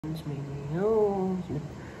No,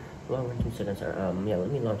 long consider. Yeah, let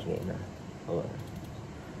me launch it now. Hold on.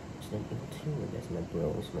 Resident Evil 2, that's my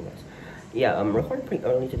bros, my guys. Yeah, I'm recording pretty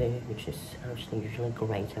early today, which is actually usually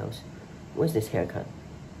great house. Where's this haircut?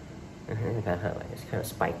 I got highlight. It's kind of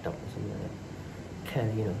spiked up or something like that. Kind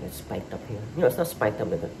of, you know, it's spiked up here. You know, it's not spiked up,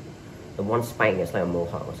 but the one spike is like a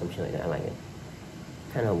mohawk or something like that. I like it.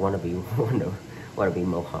 Kind of wanna be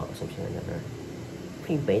mohawk or something like that. Right?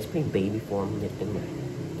 Pretty baby form thing.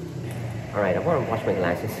 Alright, I want to wash my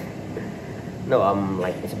glasses. No,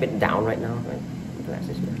 like, it's a bit down right now, right? The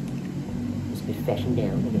glasses, yeah. It's a bit fashion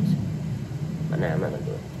down, I guess. But nah, I'm not gonna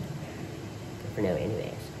do it. For now,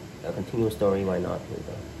 anyways. I'll continue the story, why not? Here we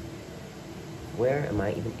go. Where am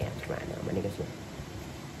I even at right now, my niggas?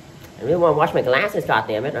 I really want to wash my glasses,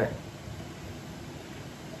 goddammit. Alright.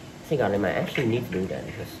 I think I actually need to do that,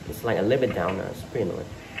 because it's like a little bit down now, it's pretty annoying.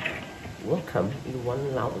 Welcome, you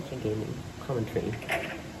one loud gaming commentary.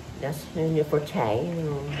 That's your forte, you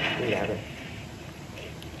know, whatever.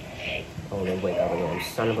 Oh, then wake up again,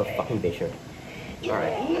 son of a fucking bitch.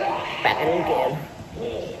 Alright, back at it again.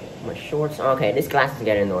 My shorts, okay, these glasses are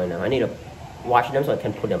getting annoying now. I need to wash them so I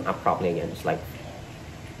can put them up properly again. It's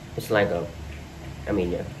like a, I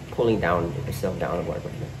mean, yeah, pulling down itself down or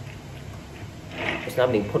whatever. It's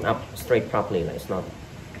not being put up straight properly, like it's not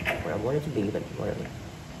what I want it to be, but whatever.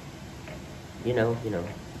 You know.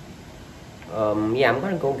 Yeah, I'm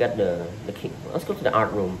gonna go get the key. Let's go to the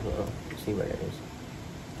art room. See where that is.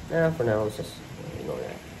 Nah, for now, let's just ignore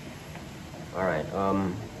that. Alright, hold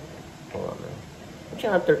on now. I'm checking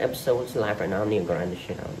out third episode. It's live right now. I need to grind this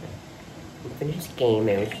shit out, man. Finish this game,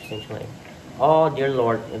 man, which essentially. Oh, dear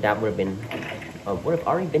lord, that would have been. Would have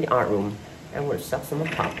already been the art room. That would have sucked someone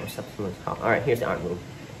pop or sucked someone's pop. Alright, here's the art room.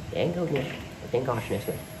 Thank goodness. Thank goshness,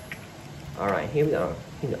 man. Alright, here we are.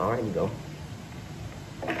 Here we go.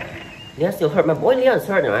 Leon still hurt. My boy Leon's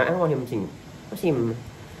hurt now. I don't want him to see him.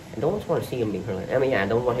 I don't want to see him being hurt like that. I mean, yeah, I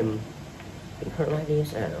don't want him being hurt like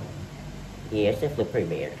this. I don't know. Yeah, it's definitely pretty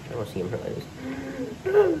bad. I don't want to see him hurt like this. I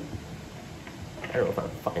don't know if I'm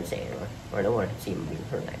fucking saying it, or I don't want to see him being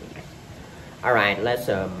hurt like this. Alright, let's,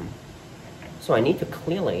 so I need to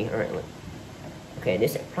clearly, alright, okay,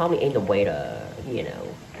 this probably ain't the way to, you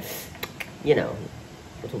know,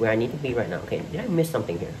 to where I need to be right now. Okay, did I miss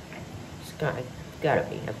something here? Sky. Gotta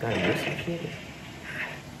be. I've gotta miss some shit.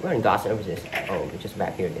 We're in Gossip. Over this. Oh, we're just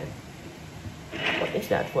back here again. What is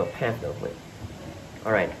that? What a path though? Wait.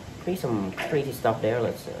 Alright. Some crazy stuff there.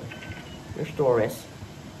 Let's restore this.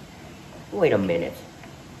 Wait a minute.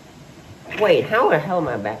 Wait, how the hell am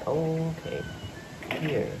I back? Oh, okay.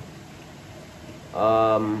 Here.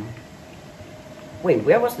 Wait,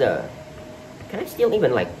 where was the... Can I still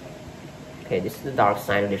even like... Okay, this is the dark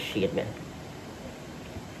side of this shit, man.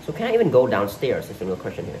 So can I even go downstairs? Is the real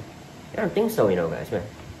question here. I don't think so, you know, guys, man.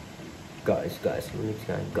 Guys, shut them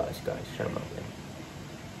up, man.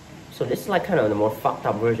 So this is like kind of the more fucked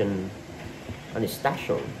up version of the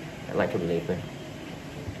station, I like to believe, man.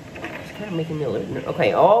 It's kind of making me a little...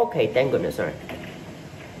 Okay, thank goodness, alright.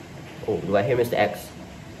 Oh, do I hear Mr. X?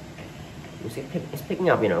 You see, it's picking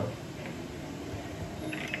up, you know.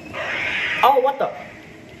 Oh, what the...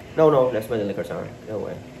 No, that's where the liquors are. No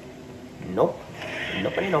way. Nope.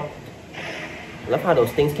 Nope. I love how those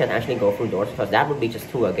things can actually go through doors, because that would be just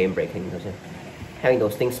too game breaking. Having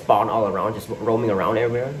those things spawn all around, just roaming around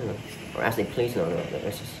everywhere, you know, or as they please. No,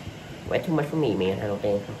 it's just way too much for me, man. I don't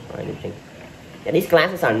think. Or anything. Yeah, these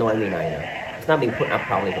glasses are annoying me now. You know, it's not being put up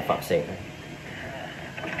properly, for fuck's sake.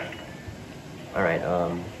 All right. I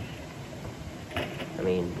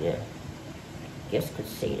mean, yeah. Guess could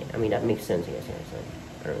say it. I mean, that makes sense. I guess. I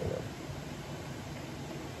don't really know.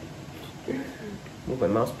 Move my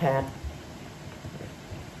mouse pad.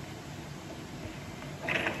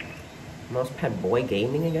 Mouse pad boy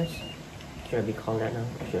gaming, I guess. Should I be called that now?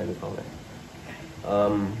 Or should I be called that?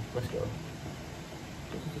 Let's go.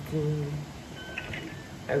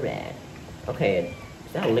 Alright. Okay,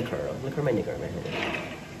 is that a liquor? Liquor my nigger, man.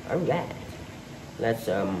 Alright. Let's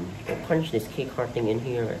go punch this key card thing in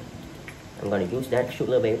here. I'm gonna use that, shoot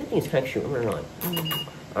little baby. I think it's kind of shoot, I'm not like.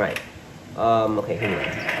 Alright. Okay, here we go.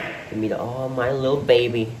 Give me the, oh, my little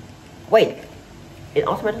baby. Wait, it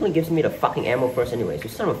automatically gives me the fucking ammo first anyways. You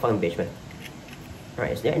son of a fucking bitch, man.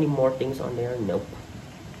 Alright, is there any more things on there? Nope.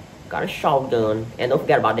 Got a shotgun. And don't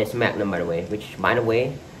forget about this magnum, by the way. Which, by the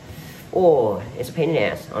way, oh, it's a pain in the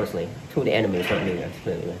ass, honestly. To the enemies, not me, guys,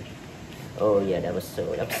 clearly, man. Oh, yeah, that was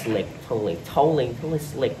slick. Totally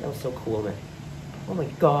slick. That was so cool, man. Oh my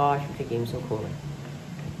gosh, the game's so cool, man.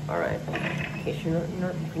 Alright. In case you're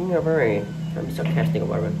not very... I'm sarcastic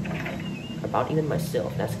about even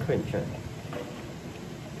myself. That's cringe, huh?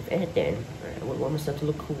 Edit then. Alright, I want myself to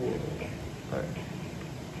look cool. Alright.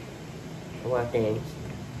 Wow, thanks.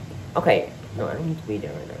 Okay. No, I don't need to be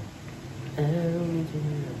there right now. I don't need to be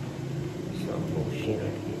there. Some bullshit.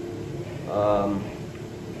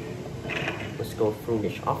 Let's go through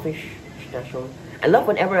this office station. I love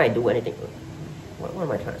whenever I do anything. What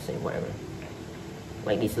am I trying to say? Whatever.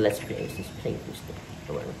 Like these let's plays, this playthrough stuff,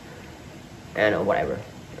 or whatever. And whatever.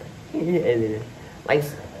 Like,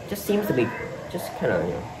 just seems to be, just kind of,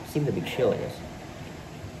 you know, seems to be chill, I guess.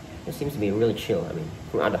 It seems to be really chill. I mean,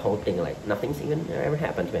 throughout the whole thing, like nothing's even ever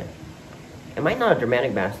happened, man. Am I not a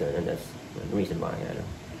dramatic bastard? And that's the reason why. I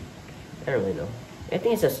don't really know. I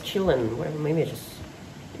think it's just chill and whatever. Maybe it's just,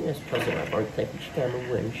 I think it's trust in my body play for chicken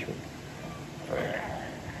and shit. Alright.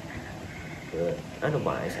 Good.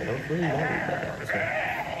 Otherwise, I don't really know about that.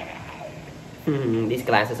 These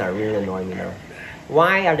glasses are really annoying me now.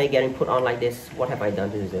 Why are they getting put on like this? What have I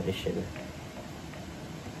done to deserve this shit?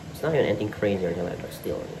 It's not even anything crazy or anything like that, but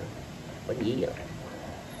still, you know. But yeah.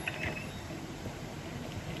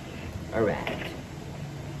 Alright.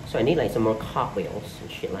 So I need like some more cogwheels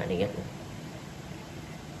and shit like that.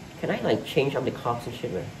 Can I like change up the cogs and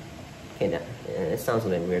shit, man? Okay, that it sounds a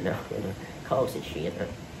little weird now. Cogs and shit.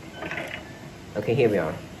 Okay, here we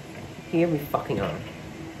are. Here we fucking are.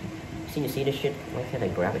 You see this shit? Why can't I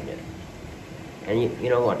grab it yet? And you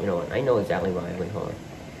know what? I know exactly why. Wait, hold on.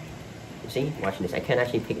 You see? Watch this. I can't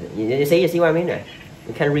actually pick it. You see what I mean?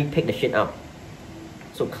 We can't re-pick the shit up.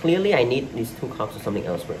 So clearly I need these two cogs or something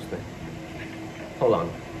else first, man. Hold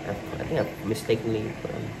on. I think I mistakenly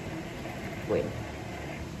put on. Wait.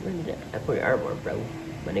 Where did I put your armor, bro?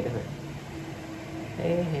 My nigga.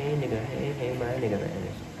 Hey, nigga. Hey, my nigga.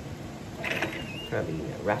 Trying to be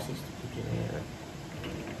racist.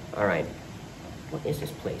 Alright. What is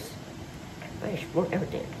this place? I explored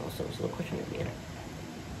everything. Also, it's a little question at the end.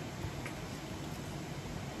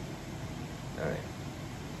 Alright.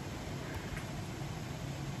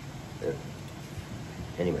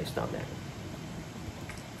 Anyway, stop that.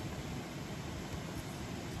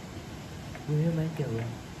 Where am I going?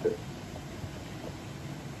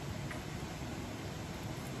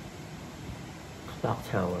 Clock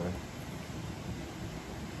tower.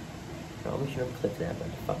 Probably should have clicked that, but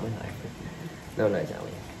fuck my life. No,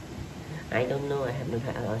 exactly. I don't know. I have not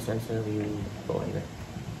had a sensor view before either.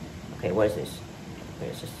 Okay, what is this? Okay,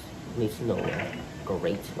 it's just needs to know.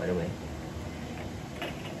 Great, by the way.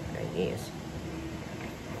 I guess.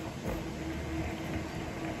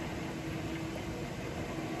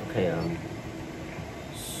 Okay,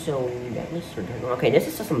 so that list or okay, this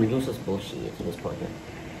is just some useless bullshit at this point, man.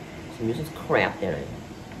 Some useless crap that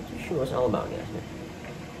I'm not sure what's all about, guys. Man.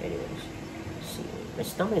 Anyways, let's see. My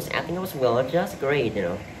stomach is acting as well, just great, you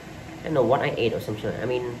know. I don't know what I ate or something. I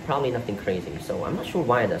mean, probably nothing crazy. So I'm not sure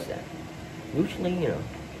why it does that. Usually, you know,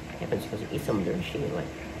 it happens because you eat some dirty shit, like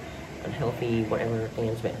unhealthy, whatever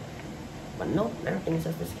things, man. But no, I don't think it's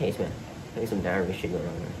just this case, man. I think some diarrhea shit going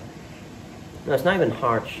on there. No, it's not even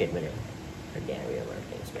hard shit, man. Or diarrhea or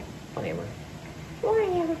things, man. Whatever.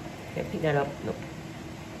 Whatever. Okay, pick that up. Nope.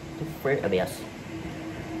 Too afraid of yes.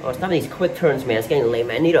 Oh, it's not these quick turns, man. It's getting late,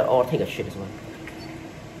 man. I need to take a shit as well.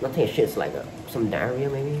 Not take a shit, it's like some diarrhea,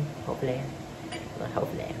 maybe. Hopefully. Not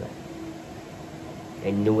hopefully, but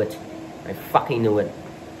I knew it. I fucking knew it.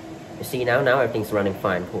 You see, now everything's running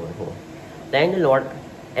fine. Cool. Thank the Lord.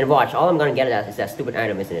 And watch, all I'm gonna get is that stupid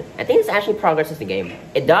item, isn't it? I think this actually progresses the game.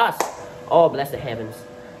 It does! Oh, bless the heavens.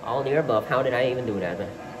 All the above. How did I even do that, man?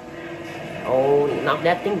 Oh, knock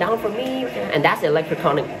that thing down for me. And that's the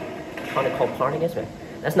electronic part, I guess, man.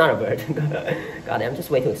 That's not a bird. God, I'm just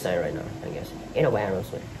way too excited right now, I guess. In a virus,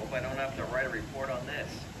 man. Hope I don't have to write a report on this.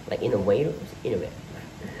 Like in a virus? In a way.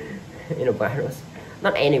 In a virus.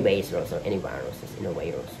 Not any virus or any virus. It's in a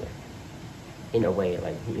virus, man. In a way,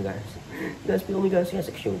 like, you guys feel me, guys? Yes,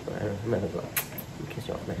 shoot, but I don't know. I'm not gonna kiss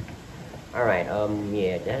you off, man. Alright,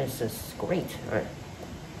 yeah, that is just great. Alright.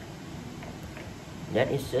 That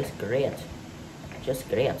is just great. Just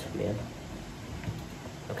great, man.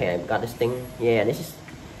 Okay, I've got this thing. Yeah, this is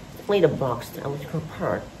definitely the box, the electrical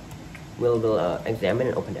part. We'll examine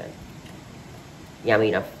and open that. Yeah, I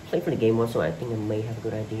mean, I've played for the game once, so I think I may have a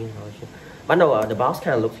good idea. But no, the box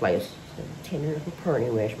kind of looks like it's 10 electrical part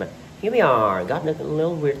anyways, but here we are. Got a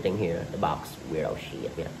little weird thing here. The box. Weirdo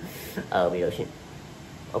shit, yeah. Weirdo shit.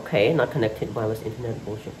 Okay, not connected wireless internet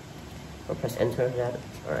bullshit. I'll press enter that.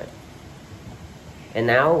 Alright. And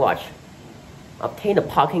now watch. Obtain a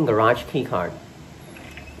parking garage key card.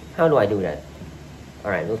 How do I do that?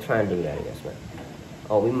 Alright, we'll try and do that, I guess, man.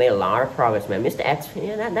 Oh, we made a lot of progress, man. Mr. X,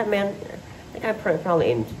 yeah, that man, I think I probably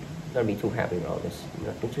ain't gonna be too happy about this.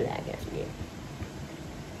 Nothing to that, I guess, yeah.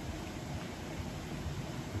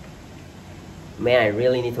 Man, I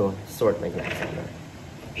really need to sort my glasses out now.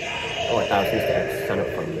 Oh, I thought it was Mr. X, son of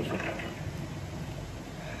a combination.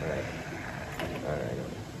 Alright. Alright.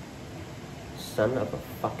 Son of a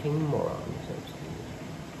fucking moron.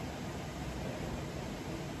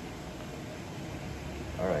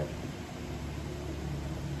 Alright.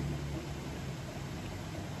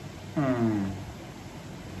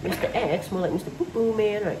 Mr. X, more like Mr. Boo Boo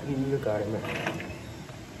Man. Right, you got him.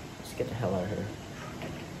 Let's get the hell out of here.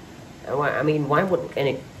 I mean, why would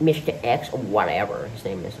any Mr. X or whatever his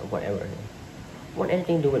name is or whatever want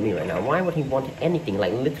anything to do with me right now? Why would he want anything,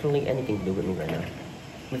 like literally anything to do with me right now?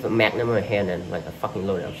 With a magnum in my hand and like a fucking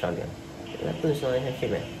loaded up shotgun. That shit,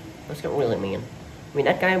 man. That's not really mean. I mean,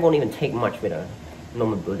 that guy won't even take much with a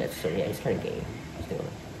normal bullet, so yeah, he's kind of gay.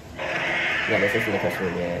 Yeah, this is the customer,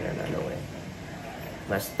 yeah, no way.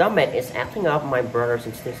 My stomach is acting up, my brothers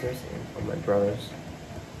and sisters, and my brothers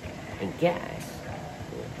and guys.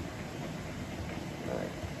 Yeah.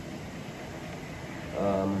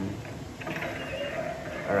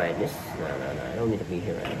 Alright, this, no, I don't need to be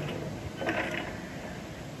here right now.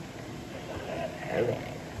 Alright.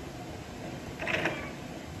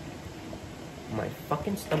 My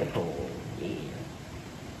fucking stomach hole, yeah.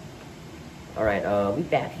 Alright, we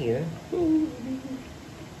back here.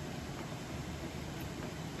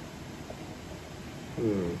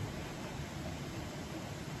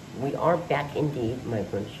 We are back indeed, my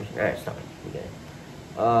brothers. Alright, stop it. We get it.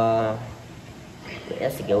 Where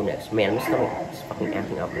else to go next? Man, my stomach is fucking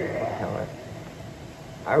acting up, man. What the hell, right?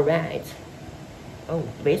 Alright. Oh,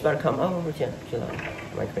 the base about to come. Oh, chill out.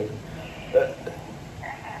 Am I crazy?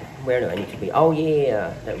 Where do I need to be? Oh,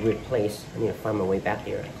 yeah, that weird place. I need to find my way back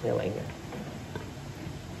there. Clearly.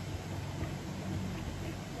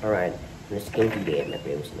 Alright, let's go do that, my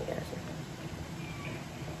bros and my guys.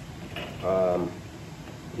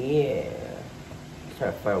 Yeah. Let's try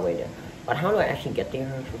to find a way there. But how do I actually get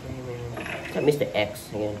there? Is that Mr. X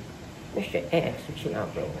again? Mr. X, chill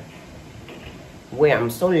out, bro. Where? I'm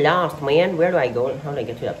so lost, man. Where do I go? How do I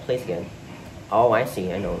get to that place again? Oh, I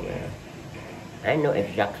see. I know where. I know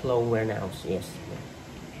exactly where now. Yes.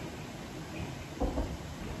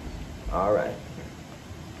 Alright.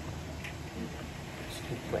 Let's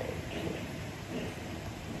keep playing.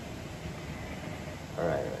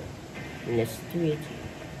 Alright. Let's do it.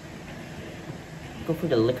 Go through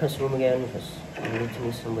the liquor's room again because it leads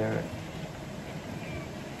me somewhere.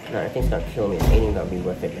 No, that thing's gonna kill me. It ain't even gonna be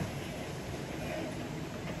worth it.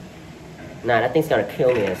 Nah, that thing's gonna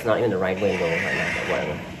kill me. It's not even the right way to go right now, but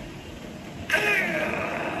whatever.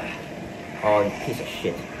 Oh, you piece of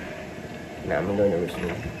shit. Nah, I'm gonna go in the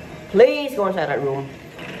room. Please go inside that room.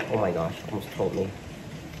 Oh my gosh, almost told me.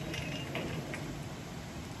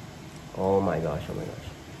 Oh my gosh.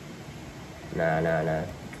 Nah.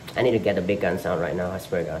 I need to get the big guns out right now, I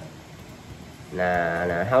swear to God.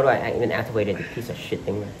 Nah. How do I even activate the piece of shit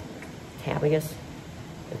thing? Tab, I guess?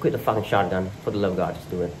 Equip the fucking shotgun. For the love of God, just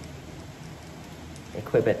do it.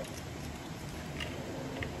 Equip it.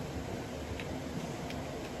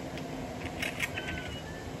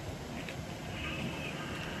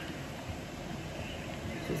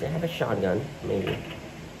 Does it have a shotgun? Maybe.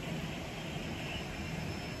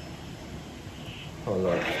 Oh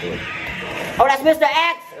Lord, let's do it. Oh, that's Mr.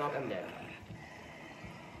 X! Oh, I'm dead.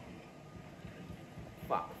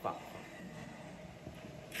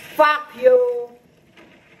 Fuck you!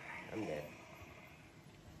 I'm dead.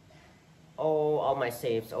 Oh, all my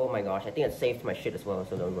saves. Oh my gosh, I think it saved my shit as well,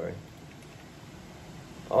 so don't worry.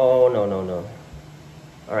 Oh, no.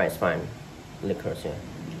 Alright, it's fine. Liquors, yeah.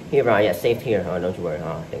 Here, right, yeah, saved here. Oh, don't you worry.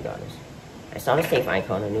 Oh, thank goodness. I saw the save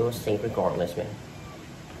icon. I knew it was safe regardless, man.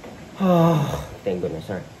 Oh, thank goodness,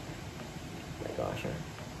 sir. Oh my gosh, sir.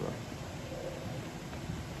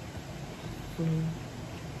 Come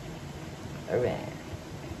on. Alright.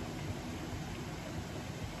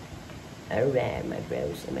 Alright, my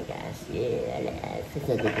bros and my guys. Yeah,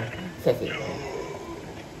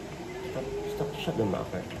 Stop, shut the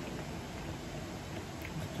mouth, right?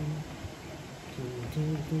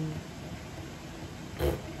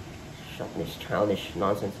 Shut this childish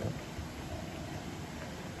nonsense up.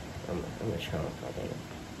 I'm a child, goddammit.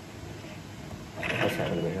 What's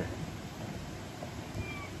happening here?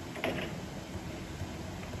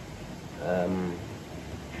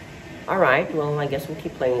 Alright, well, I guess we'll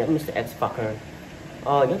keep playing that Mr. X fucker.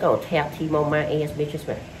 Oh, you're gonna tap team on my ass, bitches,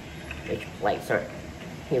 man. Bitch, play, sorry.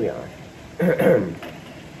 Here we are.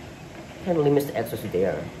 Can't believe Mr. X was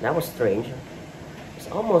there. That was strange. It's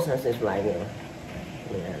almost as if like, you know.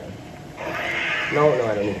 Yeah. No,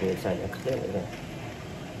 I don't need to be inside there. Clearly, yeah.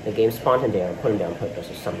 The game spawned in there and put him down on purpose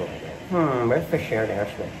or something like that. Where's the fish there, man?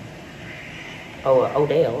 Oh,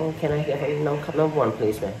 Dale, can I get a cup number 1,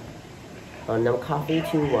 please, man? No coffee,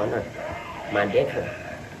 2, 1. My dick.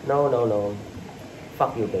 No.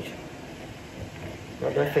 Fuck you, bitch. No,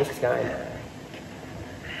 don't face this guy.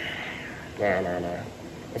 Nah.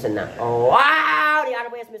 It's enough. Oh, wow! The other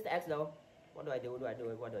way is Mr. X, though. What do I do?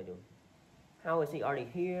 What do I do? How is he already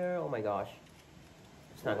here? Oh my gosh.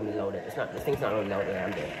 It's not gonna be loaded. This thing's not gonna be loaded.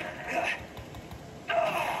 I'm dead.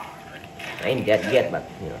 I ain't dead yet, but,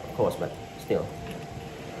 you know, of course, but still.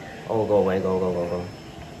 Oh, go away, go.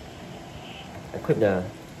 I equip the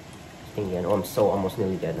thing again. Oh, I'm so almost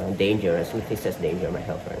nearly dead now. Danger. It says danger in my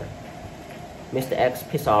health right now. Mr. X,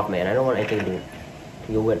 piss off, man. I don't want anything to do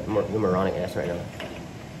you with your moronic ass right now.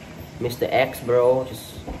 Mr. X, bro,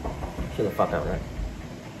 just chill the fuck out, right?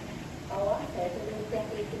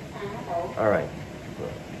 Alright.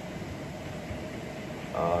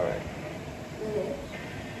 Alright.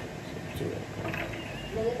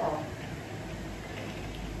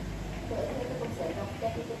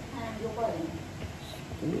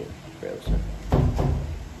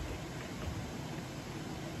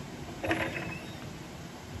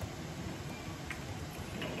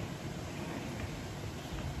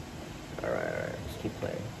 Alright, let's keep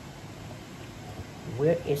playing.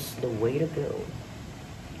 Where is the way to go?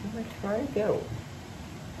 Where am I trying to go?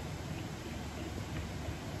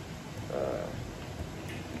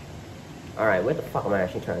 Alright, where the fuck am I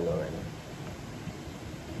actually trying to go right now?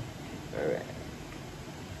 Alright. I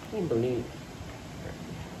can't believe.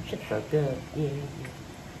 Shit fucked up. Yeah.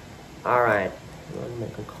 Alright.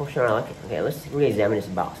 Concussion. Okay, let's re-examine this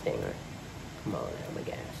box thing. Right? Come on, now, my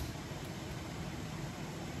gas.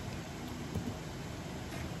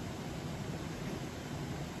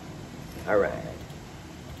 Alright.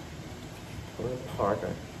 Go to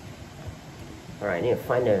Parker. Alright, I need to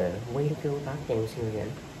find a way to go about things here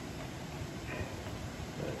again.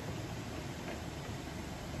 Alright.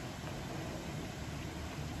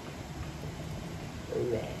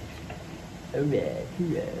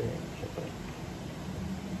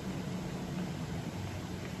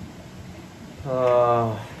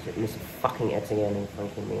 Oh, is it Mr. fucking X again in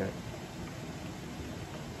fucking mirror?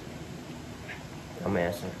 I'm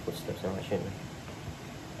asking footsteps on my shit.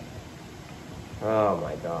 Oh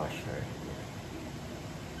my gosh.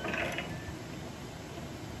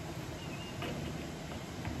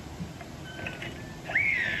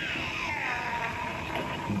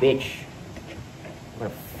 Bitch. I'm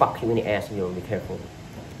gonna fuck you in the ass if you don't be careful.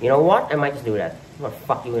 You know what? I might just do that. I'm gonna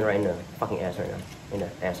fuck you in right in the fucking ass right now. In the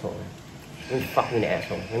asshole. Let me fuck you in the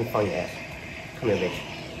asshole. Let me fuck your ass. Come here, bitch.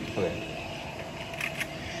 Come here.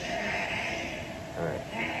 Alright.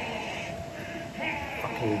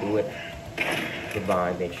 Fucking do it.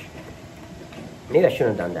 Goodbye, bitch. Maybe I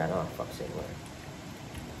shouldn't have done that. Oh, fuck's sake.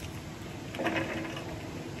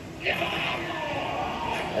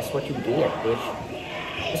 That's what you get, bitch.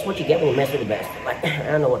 That's what you get when you mess with the best. Like,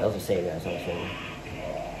 I don't know what else to say, guys, honestly.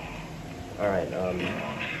 Alright,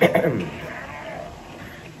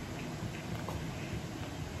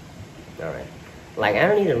 Alright. Like, I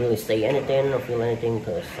don't need to really say anything or feel anything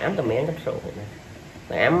because I'm the man controlling it.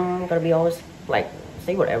 Like, I'm gonna be always, like,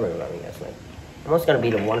 say whatever about me, guys. Like, I'm always gonna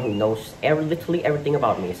be the one who knows literally everything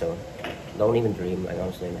about me, so don't even dream, like,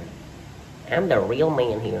 honestly, man. I'm the real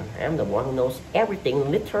man here. I'm the one who knows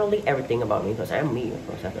everything, literally everything about me, because I'm me, of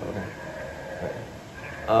course, after all that. Right.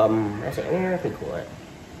 That's it. Yeah, pretty cool, right?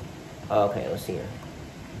 Okay, let's see here.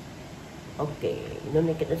 Okay, no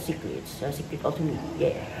naked secrets. Secret ultimate,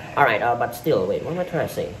 yeah. Alright, but still, wait, what am I trying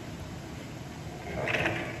to say?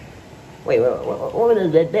 Wait, what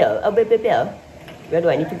is that there? Oh, there. Where do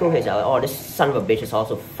I need to go here? Oh, this son of a bitch is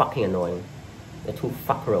also fucking annoying. The two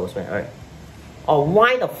fuck rows, man. Alright. Oh,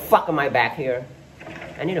 why the fuck am I back here?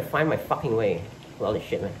 I need to find my fucking way. Well, this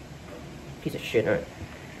shit, man. Piece of shit, alright.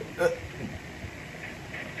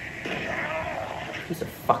 Piece of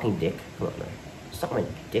fucking dick. Come on, man. Suck my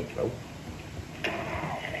dick, bro.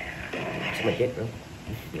 Suck my dick, bro.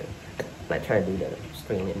 Yeah. I try to do the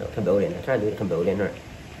Australian, no, Cambodian. I try to do the Cambodian, right?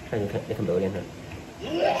 Try to do the Cambodian, right?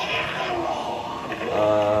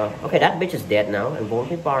 Okay, that bitch is dead now, and won't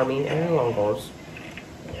hit bar me and long balls.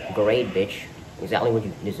 Great, bitch. Exactly what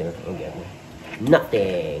you deserve. Okay.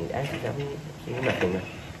 Nothing. That's exactly nothing.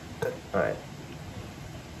 Alright.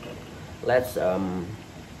 Let's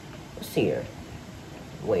see here.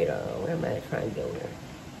 Wait, where am I trying to go here?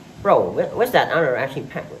 Bro, where's that honor actually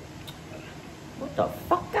packed with? What the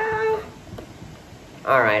fuck?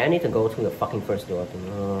 Alright, I need to go to the fucking first door.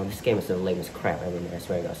 This game is the lamest crap ever, man. I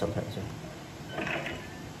swear to God, sometimes.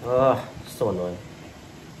 So annoying.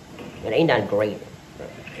 It ain't that great.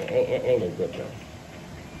 It ain't that good, bro.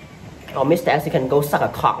 Oh, Mr. X, you can go suck a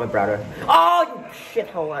cock, my brother. Oh, you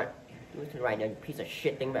shithole, man. You to the right there, you piece of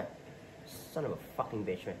shit thing, man. Son of a fucking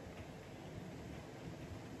bitch, man.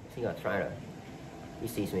 Is he gonna try to... He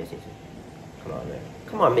sees me, he sees me. Come on, man.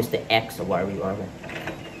 Come on, Mr. X, or whatever you are, man.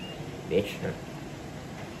 Bitch.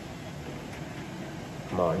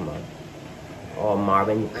 Come on, come on. Oh,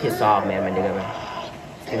 Marvin, you piss off, man, my nigga, man.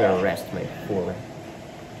 Just give it a rest, my fool, man.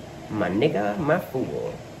 My nigga, my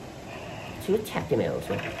fool. 2 attack emails,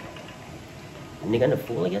 man. Nigga and a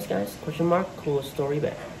fool, I guess, guys? Question mark? Cool story,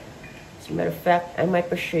 but... As a matter of fact, I might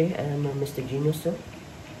pursue, I'm a Mr. Genius, so...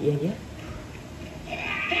 Yeah, yeah.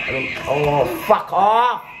 I mean, oh, fuck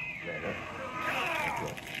off!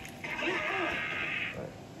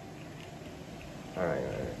 Alright.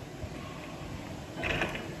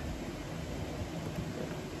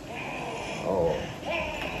 Oh.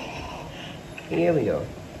 Here we go.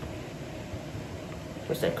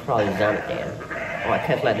 What's that crawling down again? Oh, I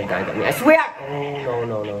can't let the guy get me. I swear! Oh,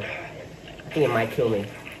 no. I think it might kill me.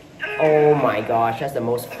 Oh my gosh, that's the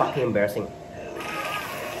most fucking embarrassing.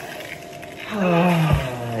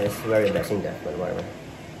 It's very embarrassing death, but whatever.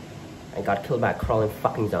 I got killed by a crawling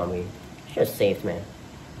fucking zombie. Should have saved, man.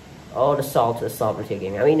 Oh, the salt into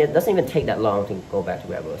game. I mean, it doesn't even take that long to go back to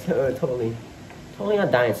where I was. Totally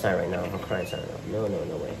not dying inside right now. I'm crying inside right now.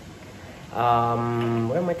 No way.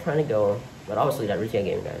 Where am I trying to go? But obviously that retail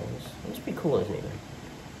game, guys. It's pretty cool, isn't it, man?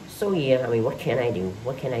 So yeah, I mean, what can I do?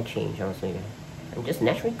 What can I change, honestly, man? I'm just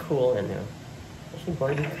naturally cool and, actually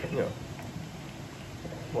born to be,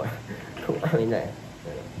 what? Cool, I mean,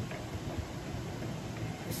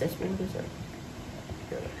 is that spring this or?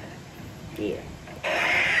 Yeah.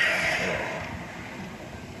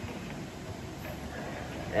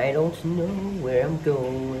 I don't know where I'm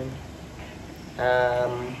going.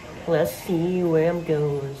 Let's see where I'm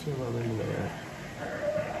going.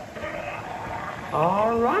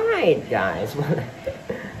 Alright, guys.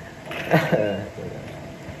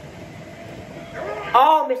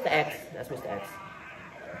 Oh, Mr. X. That's Mr. X.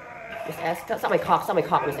 Mr. X, suck my cock,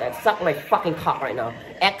 Mr. X. Suck my fucking cock right now.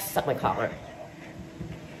 X, suck my cock, right?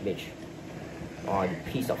 Bitch. Oh, you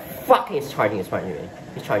piece of fuck. He's charging me.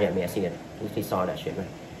 He's charging at me, I see it. He saw that shit, man.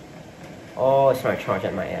 Oh, he's trying to charge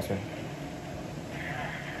at my ass, man.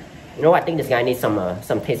 You know what? I think this guy needs some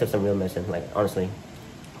taste of some real medicine, like, honestly.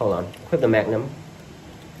 Hold on. Equip the Magnum.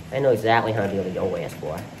 I know exactly how to deal with your ass,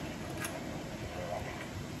 boy.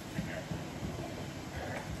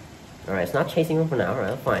 Alright, it's not chasing him for now.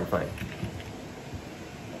 Alright, fine.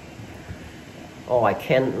 Oh, I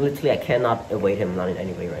cannot evade him, not in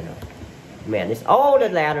any way right now. Man, this... Oh, the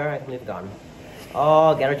ladder! I completely forgotten.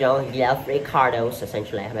 Oh, Gather John, yeah, Ricardo's,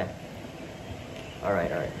 essentially.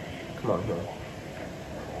 Alright. Come on.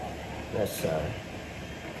 Let's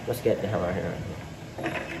get the hell out of here.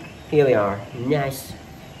 Here we are. Nice.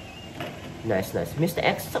 Mr.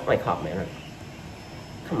 X, suck my cock, man.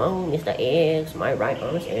 Come on, Mr. X, my right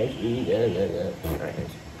arm is edge.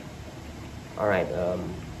 Alright,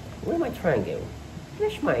 where am I trying to go?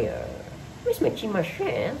 Where's my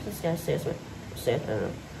chimachance?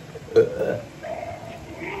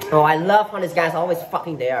 Oh, I love how this guy's always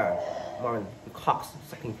fucking there. Marvin, you cock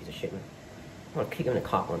sucking piece of shit, man. I want to kick him in the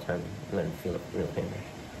cock one time and let him feel the real pain, man.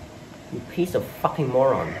 You piece of fucking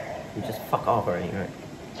moron. You just fuck off already, right?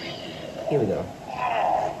 Here we go.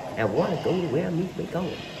 I want to go where I need to go.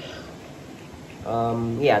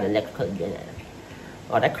 Yeah, the electrical again.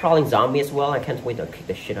 Oh, that crawling zombie as well. I can't wait to kick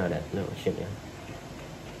the shit out of that little shit, man.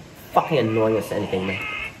 Fucking annoying as anything, man.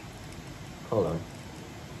 Hold on.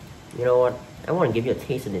 You know what? I want to give you a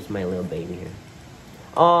taste of this, my little baby here.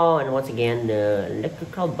 Oh, and once again, the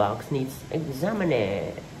electrical box needs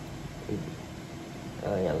examining.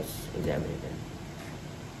 Oh, yeah, let's examine it then.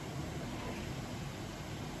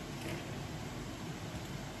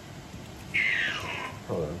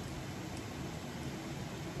 Hold on.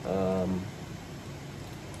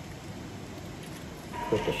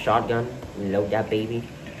 With the shotgun, reload that baby.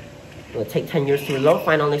 It'll take 10 years to reload.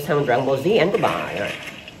 Find out next time on Dragon Ball Z, and goodbye.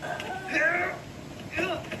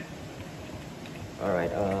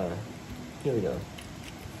 Alright, here we go.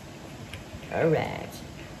 Alright.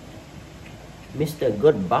 Mr.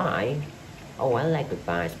 Goodbye. Oh, I like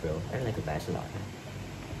goodbyes, bro. I like goodbyes a lot.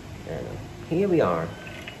 And, here we are.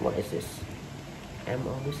 What is this? I'm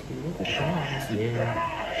always giving goodbyes, yeah.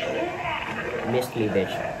 Missed me,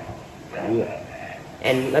 bitch. Yeah.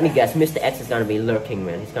 And let me guess, Mr. X is gonna be lurking,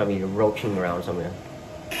 man. He's gonna be roaching around somewhere.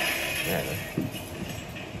 Yeah.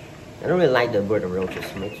 I don't really like the word of roaches.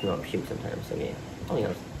 It makes me want to puke sometimes, so yeah. Oh,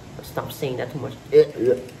 yeah. Stop saying that too much. It's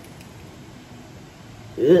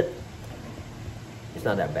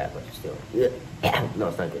not that bad, but still. No,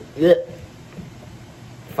 it's not good.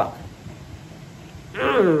 Fuck.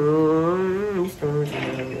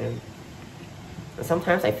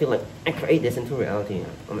 Sometimes I feel like I create this into reality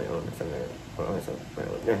on my own. It's not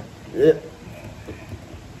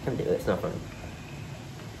fun.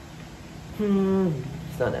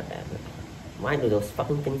 It's not that bad. Why do those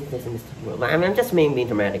fucking things exist in this world? I mean, I'm just being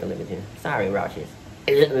dramatic a little bit here. Sorry, roaches.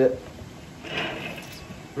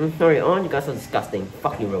 Sorry, on, you guys are disgusting.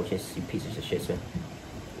 Fuck you, roaches, you pieces of shit, man.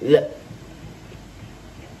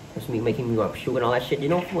 That's me making me go up sugar and all that shit. You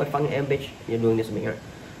know who I fucking am, bitch? You're doing this to me, right?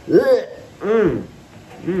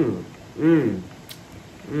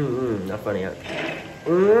 Not funny, huh?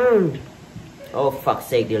 Oh, fuck's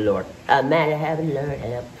sake, dear Lord. I might have learned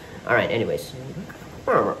help. Alright, anyways.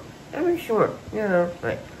 I'm sure. Yeah.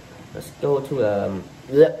 Alright. Let's go to,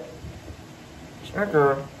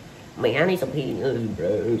 Starter. Man, I need some peanuts,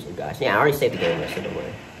 bros and guys. Yeah, I already saved the game, so don't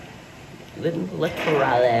worry. Literally.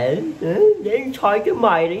 Then try to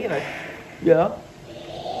mighty. Yeah.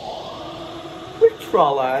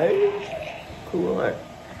 Literally. Cool, alright.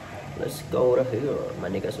 Let's go to here, my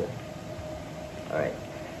niggas, man. Alright.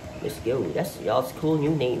 Let's go. That's y'all's cool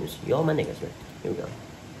new names. Y'all my niggas, man. Here we go.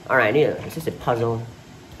 Alright, yeah. It's just a puzzle.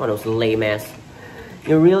 One of those lame ass.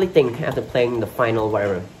 You really think after playing the final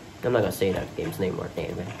whatever. I'm not gonna say that game's name or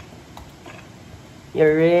damn, man. You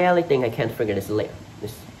really think I can't figure this some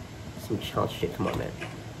child shit? Come on, man.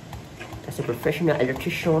 As a professional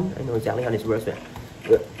electrician, I know exactly how this works, man.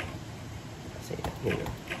 Say that. Here we go.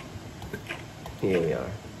 Here we are.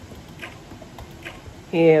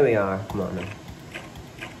 Here we are. Come on, man.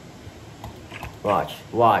 Watch.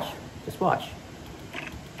 Just watch.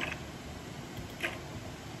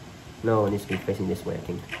 No, it needs to be facing this way, I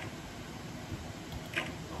think.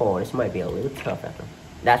 Oh, this might be a little tough after.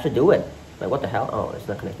 That should do it. Like, what the hell? Oh, it's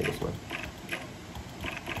not connected to this one.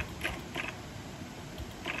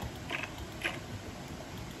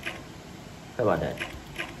 How about that?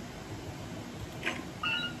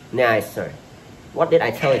 Nice, sorry. What did I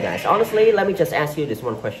tell you guys? Honestly, let me just ask you this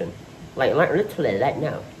one question. Like literally right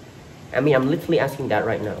now. I mean, I'm literally asking that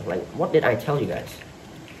right now. Like, what did I tell you guys?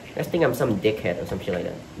 You guys think I'm some dickhead or some shit like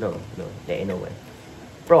that? No, there ain't no way.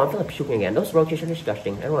 Bro, I feel like puking again. Those roaches are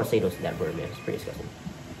disgusting. I don't want to say that word, man. It's pretty disgusting.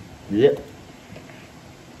 Yep.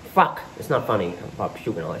 Fuck. It's not funny about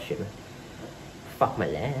puking and all that shit, man. Fuck my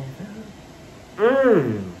life.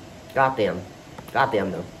 Goddamn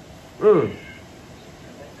though.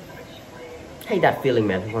 Hate that feeling,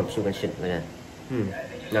 man. I'm puking shit like that.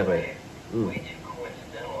 Not great.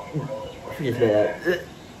 Just made that.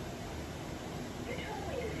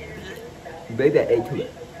 Baby, I ate too much.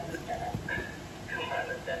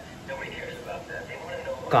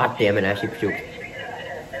 God damn it, I actually puked.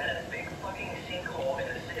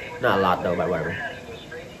 Not a lot though, but whatever.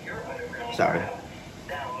 Sorry.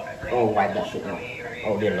 Oh, wipe that shit out.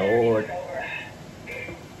 Oh dear Lord.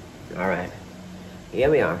 Alright. Here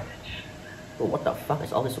we are. Oh, what the fuck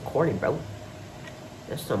is all this recording, bro?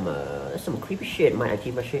 That's some creepy shit. Might I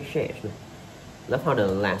keep my shit shares, man. Love how the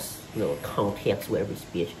last little context with every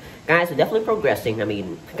speech. Guys, we're definitely progressing. I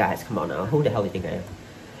mean, guys, come on now. Who the hell do you think I am?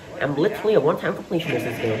 I'm literally a one-time completionist in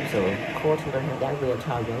this game, so of course we're gonna have that real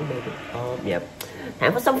talk, yo, baby. Yep.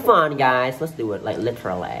 Time for some fun, guys. Let's do it, like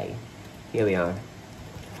literally. Here we are.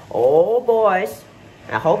 Oh, boys.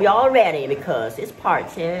 I hope y'all ready because it's part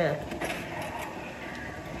 10.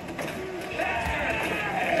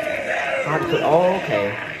 Hard to, oh,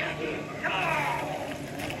 okay.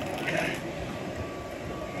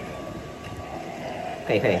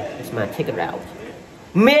 Okay, it's my ticket route.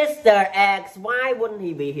 Mr. X, why wouldn't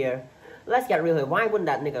he be here? Let's get real here. Why wouldn't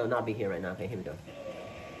that nigga not be here right now? Okay, here we go.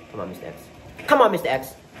 Come on, Mr. X. Come on, Mr.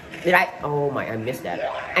 X. Did I? Oh my, I missed that.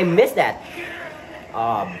 I missed that.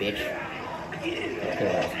 Oh, bitch.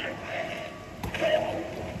 Okay,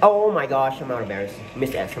 oh my gosh, I'm not embarrassed.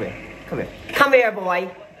 Mr. X, come here. Come here. Come here,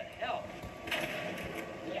 boy.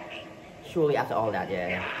 Surely after all that,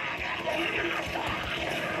 yeah.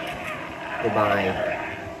 Goodbye.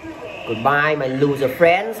 Goodbye, my loser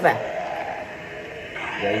friends.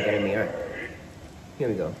 Yeah, you getting me, right? Here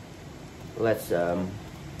we go. Let's, alright.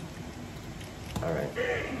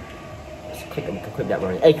 Let's equip that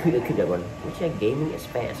one. Equip that one. Which gaming is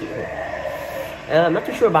fast. I'm not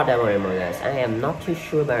too sure about that one anymore, guys. I am not too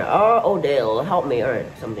sure about it. Oh, Odell, help me. Alright,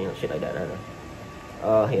 something or shit like that. I don't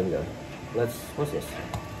know. Here we go. What's this?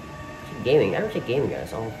 Gaming. I don't say gaming,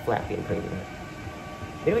 guys. All flappy and crazy.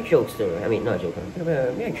 Bit of a jokester. I mean, not a joker. Bit of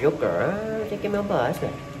a joker. Take him out bus.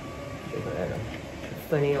 Joker, I don't know.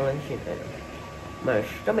 Funny all that shit. I don't know. My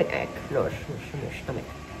stomach ache. No, it's my stomach.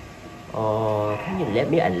 Oh, can you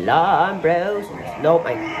let me alone, bros? Nope,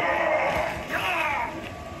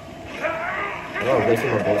 Oh, wasting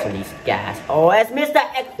more bullets on these gas. Oh, it's Mr.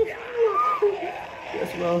 X.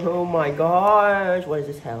 Yes, well, oh my gosh. What is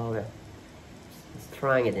this hell? It's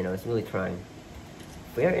trying it, you know. It's really trying.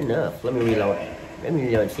 Fair enough. Let me reload. Let me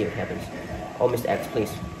reload and see what happens. Oh, Mr. X,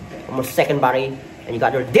 please. Almost second, buddy. And you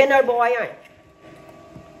got your dinner, boy.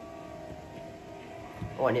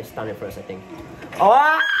 Oh, I need to stun it first, I think.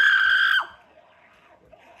 Oh!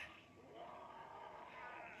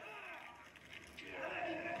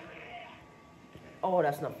 Oh,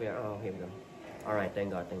 that's not fair. Oh, here we go. Alright,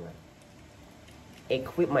 thank God, thank God.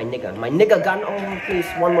 Equip my nigga. My nigga gun. Oh, please,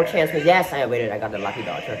 one more chance, please. Yes, I waited. I got the lucky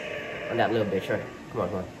dodger on that little bitch. Right? Come on,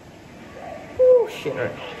 come on. Oh, shit,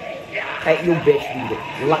 alright. Hey, you bitch.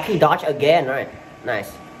 You lucky dodge again, alright.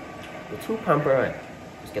 Nice. The two pumper, alright.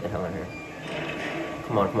 Let's get the hell out of here.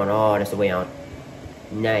 Come on, come on. Oh, that's the way out.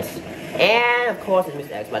 Nice. And, of course, it's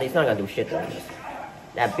Mr. X, but he's not gonna do shit though.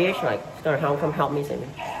 That bitch, like, he's gonna come help me, save me.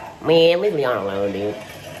 Man, leave me on alone, dude.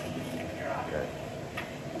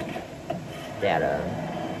 That,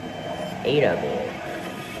 ate of it.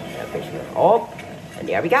 That bitch. Oh, and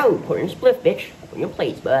there we go. Put in split, bitch. Put in your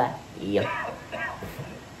place, bud. Yeah.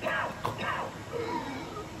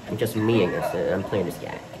 I'm just me against it. I'm playing this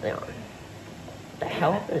guy. They are. What the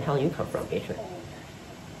hell? Where the hell you come from, bitch?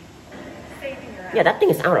 Yeah, that thing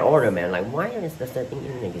is out of order, man. Like, why does that thing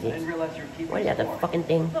even exist? Why is that the fucking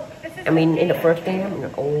thing? I mean, in the first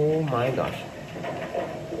game, oh my gosh.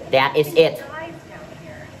 That is it.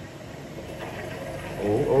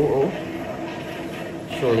 Oh.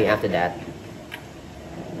 Surely after that.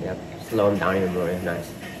 Yep, slow him down even more.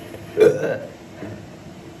 Nice.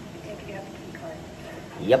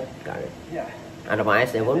 Yep, got it. Yeah.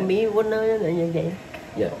 Otherwise, there wouldn't be one game.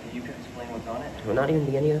 Yeah. You can explain what's on it? We're not even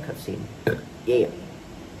beginning of a cutscene. Yeah.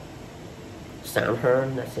 Sound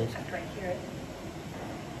horn, that's it. After I hear it.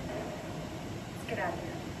 Let's get out of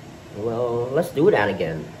here. Well, let's do that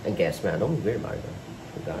again, I guess, man. Don't be weird about it, though.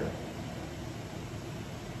 We got it.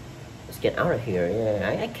 Let's get out of here.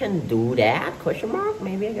 Yeah, I can do that. Question mark?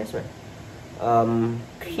 Maybe, I guess, man.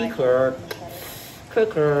 Keycard.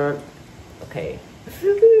 Okay.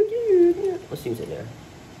 Let's use it there.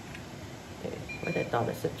 Okay. Why did I thought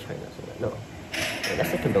that said China somewhere? No. Wait,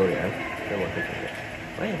 that's the Cambodia.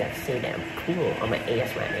 Why did that say damn cool on my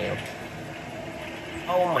ass right now?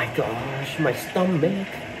 Oh my gosh, my stomach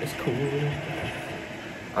is cool.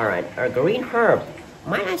 Alright, our green herb.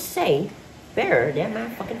 Might I say, better than my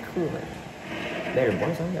fucking cool. Better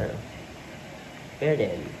boys on there. Better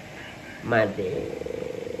than my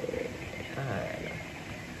day.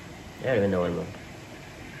 I don't even know anymore.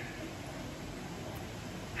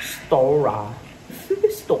 Stora,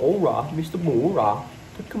 Mr. Mura,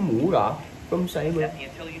 Takamura from Saber,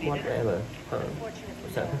 whatever.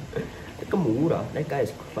 What's that? Takamura, that guy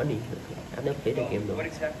is funny. I've never played the game though. What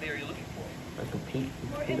exactly are you looking for? I complete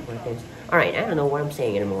my things. Alright, I don't know what I'm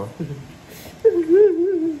saying anymore.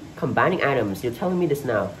 Combining items, you're telling me this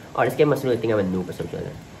now. Oh, this game must really think I'm a noob or something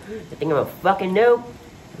like that. They think I'm a fucking noob.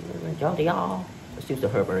 Y'all to y'all. Let's use the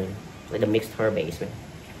herb already. Like the mixed herb base, man.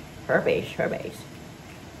 Herb base.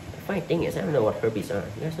 The funny thing is, I don't know what herbies are.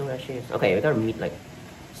 You guys know what that shit is? Okay, we're gonna meet like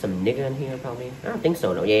some nigga in here probably. I don't think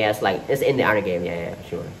so though. Yeah, it's like, it's in the other game. Yeah,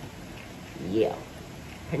 sure. Yeah.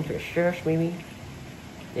 Enter church maybe?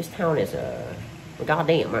 This town is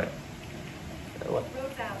goddamn, right? What?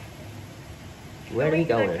 Road's out. Where do we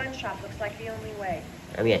go That then? gun shop looks like the only way.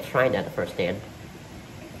 I mean, I tried that the first stand.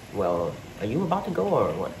 Well, are you about to go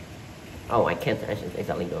or what? Oh, I can't actually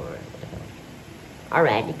exactly go. Right? What the hell?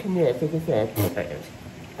 Alright, you can do this.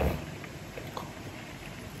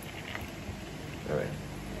 Alright.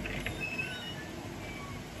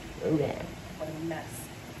 Okay. What a mess.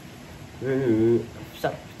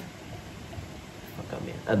 Sup? Fuck up,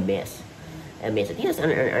 man. A mess. I think that's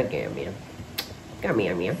an game, man. Come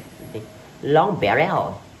here, man. Long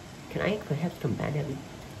barrel. Can I perhaps combine that with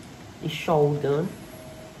the shotgun?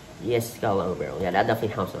 Yes, got a long barrel. Yeah, that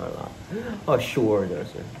definitely helps out a lot. Oh, sure,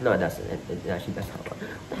 there's no, it doesn't. It actually does help a lot.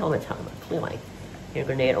 What the hell am I talking about? Clearly, hand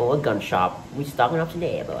grenade or a gun shop. We stocking up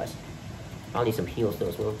today, boys. I'll need some heals though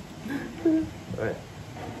as well. Alright.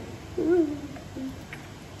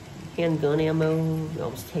 Handgun ammo.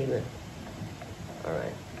 Almost take it.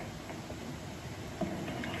 Alright.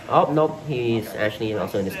 Oh, nope. He's actually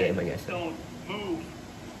also in this game, I guess. Don't move.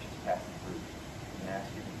 Just pass through. And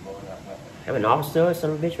ask you to blow that weapon. I'm an officer,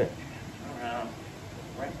 son of a bitch, man. Around.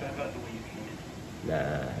 Right back out the way you came in. Nah,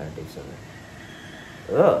 I don't think so.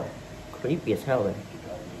 Ugh. Creepy as hell, man.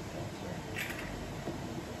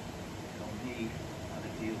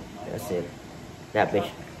 That's it. That bitch.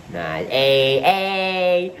 Nah.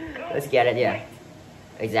 Hey! Let's get it, yeah.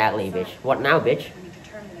 Exactly, bitch. What now, bitch? We need to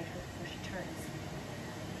terminate her before she turns.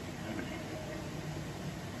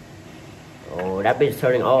 Oh, that bitch is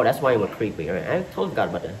turning. Oh, that's why it was creepy. Right? I totally forgot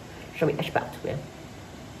about that. Show me Ashbat, man.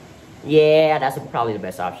 Yeah, that's probably the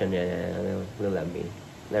best option. Yeah, let me.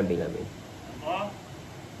 Huh?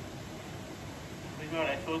 I thought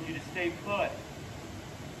I told you to stay put.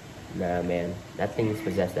 Nah, man. That thing's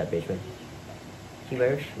possessed that bitch, man. She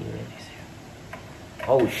very man.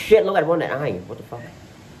 Oh shit, look at one that eye. What the fuck?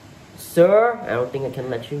 Sir, I don't think I can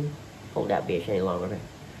let you hold that bitch any longer, man.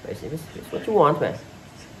 It's what you want, man.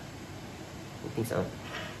 You think so?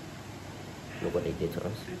 Look what they did to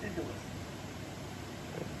us.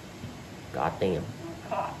 God damn.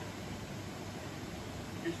 Cop.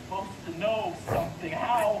 You're supposed to know something.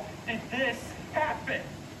 How did this happen?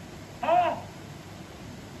 Huh?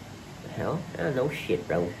 The hell? I don't know shit,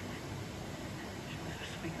 bro. She was a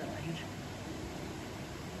sweet little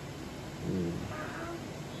angel.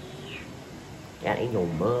 That ain't your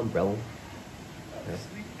mom, bro.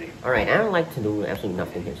 Alright, I don't like to do absolutely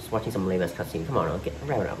nothing here. Just watching some lame ass cutscene. Come on, I'll get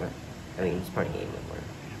wrap it up, man. I mean, it's part of the game, man.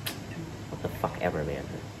 What the fuck ever, man.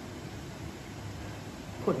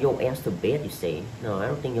 Put your ass to bed, you say? No, I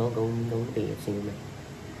don't think y'all go to bed soon, man.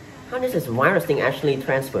 How does this virus thing actually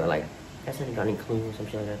transfer? Like, hasn't got any clues or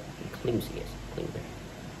something like that? Clues, yes. Clues, man.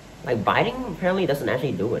 Like, biting apparently doesn't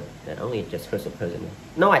actually do it. That only it just hurts a person.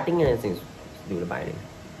 No, I think it things to do with the biting.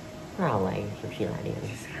 Probably some shit like that.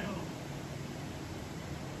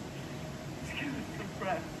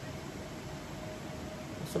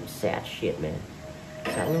 Some sad shit, man.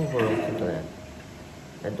 Sad little world, something like that.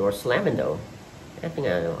 That door slamming though. I think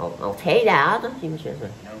I'll take that. Don't give a shit,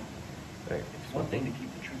 man. No. Right. It's one thing to keep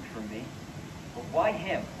the truth from me, but why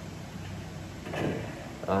him?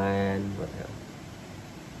 And what the hell?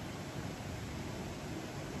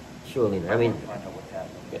 Surely, I mean, Find out what's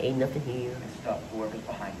happening there ain't nothing here. and stop whoever's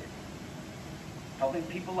behind it. Helping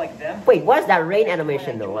people like them. Wait, what's that rain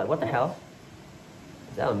animation though? What the hell?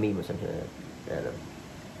 Is that a meme or something like that? I don't know.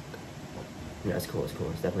 No, it's cool, it's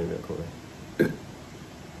cool. It's definitely real cool. My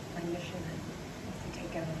mission is to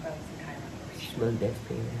take out the Rose and Kyra. Smell death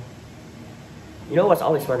pain. You know what's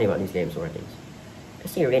always funny about these games or things? I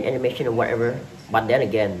see a rain animation or whatever, but then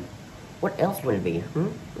again, what else would it be?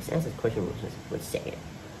 Let's answer the question for a second.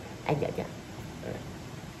 Yeah. Alright.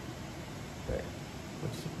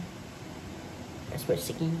 What's it? That's what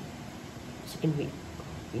second week.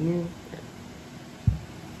 Yeah.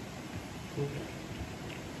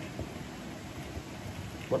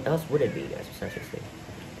 What else would it be, guys? Besides this thing?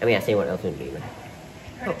 I mean, I say what else would it be, man.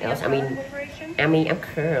 What else? I mean, I'm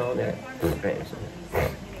curled.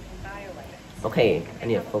 Okay, I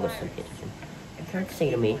need to focus on attention. I'm trying to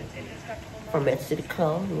say to me, from Med City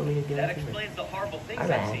Call, you want me to do That it? explains the horrible things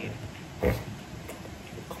Alright. I've seen.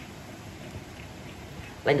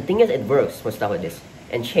 Like the thing is, it works for stuff like this.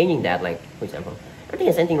 And changing that, like, for example, I don't think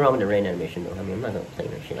there's anything wrong with the rain animation though. I mean, I'm not gonna play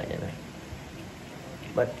that shit like that, right?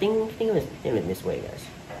 But think of it this way, guys.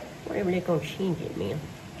 Whatever they're gonna change it, man.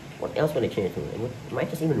 What else would they change it to? It might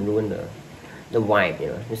just even ruin the vibe, you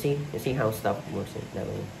know. You see how stuff works that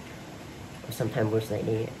way. Or sometimes works like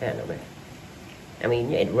that. I don't know, man. I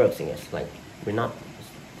mean, yeah, it works, I guess. Like, we're not,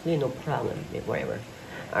 clearly no problem, whatever.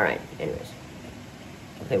 Alright, anyways.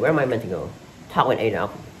 Okay, where am I meant to go? Talk with Ada.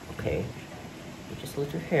 Okay. You just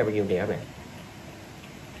let your hair with you there, man.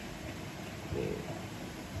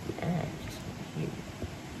 Just you.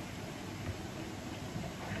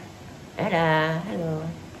 Ada, hello.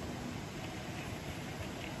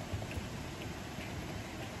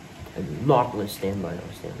 I'm not gonna stand by,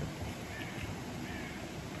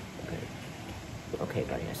 Okay,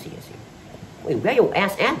 buddy, I see. Wait, where your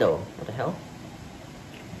ass at though? What the hell?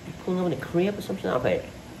 You pulling over the crib or something? Okay.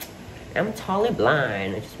 I'm totally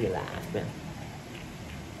blind. I just realized, man.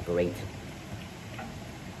 Great.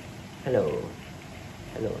 Hello.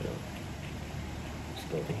 Let's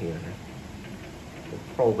go over here.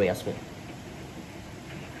 Progress, man.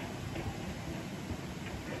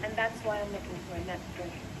 And that's why I'm looking for a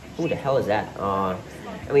Netflix. Who the hell is that? I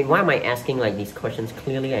mean, why am I asking like these questions?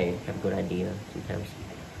 Clearly, I have a good idea sometimes.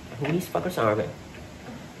 Who these fuckers are, man?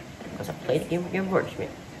 Because I played the game works, man.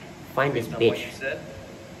 Find this bitch.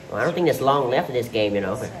 Well, I don't think there's long left of this game, you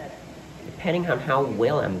know. But depending on how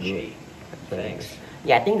well I'm good at playing this.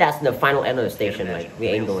 Yeah, I think that's the final end of the station. Like, we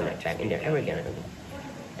ain't going back in there ever again. I don't think.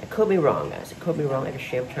 I could be wrong, guys. It could be wrong. I can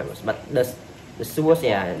share terms. But the sewers,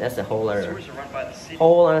 yeah, that's a whole other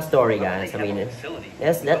story, guys. I mean,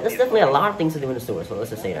 there's definitely a lot of things to do in the sewers. So let's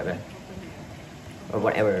just say that, man. Or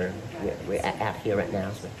whatever we're at here right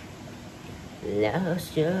now. So. Let's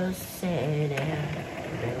just say that.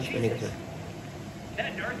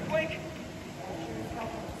 That an earthquake?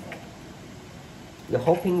 You're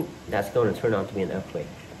hoping that's going to turn out to be an earthquake.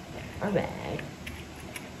 Alright.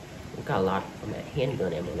 We got a lot of that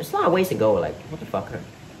handgun ammo. There's a lot of ways to go, like, what the fuck, huh?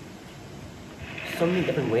 So many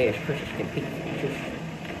different ways Chris can pick and choose.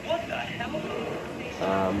 What the hell?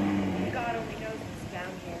 God only knows it's down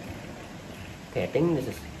here. Okay, I think this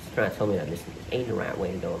is trying to tell me that this ain't the right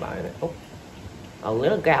way to go about it. Oh, a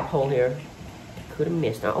little gap hole here. Could have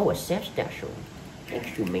missed. Oh, a safe stash room.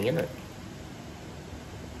 Thanks you, man.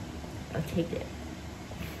 I'll take that.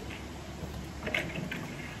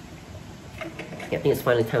 Yeah, I think it's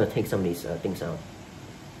finally time to take some of these things out.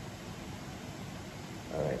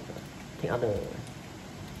 Alright, take out the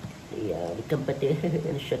computer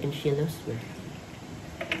and shotgun shells.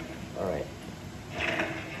 Alright.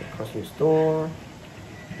 Across the store.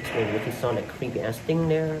 This way we can saw that creepy ass thing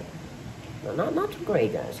there. No, not too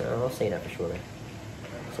great, guys. I'll say that for sure.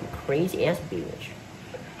 Some crazy ass bitch.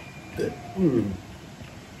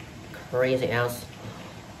 Crazy ass.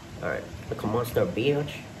 Alright, the monster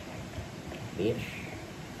bitch.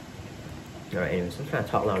 Alright, anyways, I'm trying to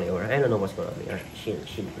talk loudly over. I don't know what's going on with me. Alright, shit.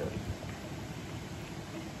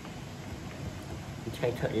 I'm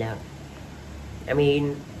trying to talk loud. I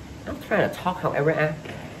mean, I'm trying to talk however I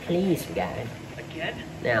please, guys. Again?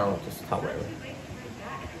 Now, just talk whatever.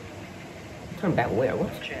 Turn back where?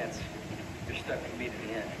 What? Chance. You're stuck with me to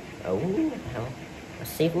the end. Oh, what the hell? A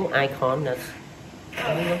safe little icon that's... No,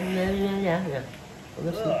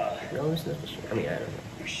 listen to shit. I mean, I don't know.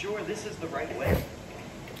 You sure this is the right way?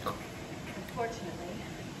 Unfortunately.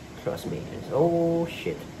 Trust me. Oh,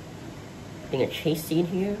 shit. I think a chase scene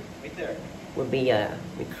here Wait there. would be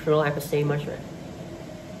cruel, I have to say much, right?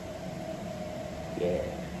 Yeah.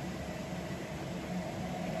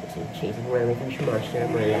 It's chasing around making too much there.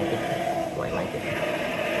 More like it. More like it.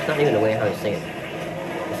 It's not even the way how I say it.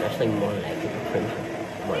 It's actually more like it.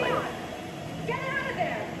 More like it. Get out of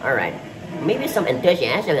there! Alright. Maybe some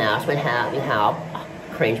enthusiasm else would help. Oh,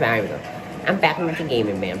 cringe. There we go. I'm back with the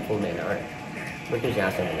gaming man, full man. Alright.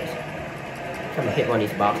 Enthusiasm in this. Trying to hit one of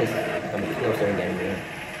these boxes. I'm closer and getting there.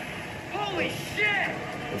 Holy shit!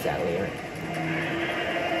 Exactly, right.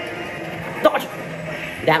 Dodge!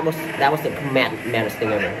 That was the maddest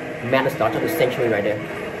thing ever. Maddest dodge of the century right there.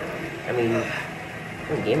 I mean,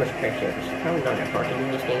 gamers pressure. It's probably not that hard to do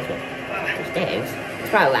these games, but it's thanks. It's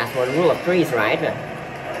probably the last one. Rule of threes, right?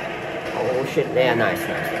 Oh shit! Yeah, nice.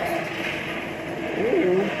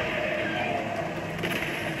 Ooh.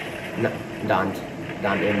 No, don't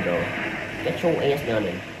in though. Get your ass done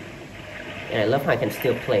in. And I love how I can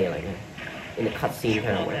still play like in the cutscene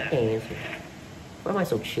kind of way. Why am I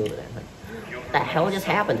so chill with that? Like, what the hell just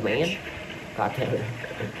happened, man? God damn it.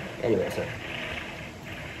 Anyway, so.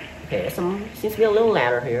 Okay, seems to be a little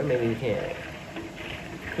ladder here. Maybe we can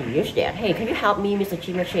use that. Hey, can you help me, Mr.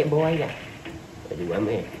 Chima Shape Boy? Yeah. I do. I'm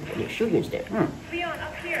going to shoot you instead. Leon,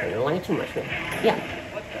 up here. I don't like it too much, man. Yeah.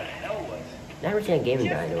 What the hell was? Never seen a gaming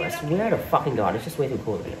guy though. I swear to fucking God, it's just way too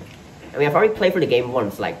cool to me. I mean, I've already played for the game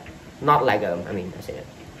once, like, not like I mean, I say it.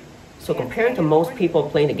 So compared to most people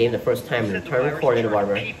playing the game the first time and turn recorded or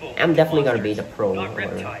whatever, I'm definitely gonna be the pro or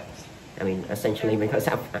whatever. I mean, essentially because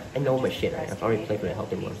I know my shit, right? I've already played for the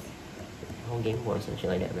healthy one. The whole game once and shit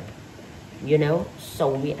like that, man. You know? So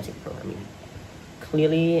we as a pro, I mean,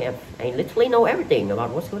 clearly, I literally know everything about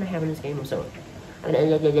what's gonna happen in this game, so. Alright,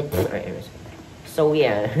 anyways. So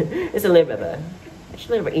yeah, it's a little bit of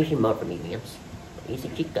an easy mode for me, man. Easy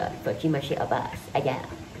chica for Chimashi Abbas. Yeah.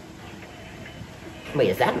 Wait,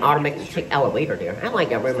 is that an automatic elevator there? I like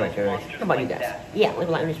that very much. How about you guys? Yeah, leave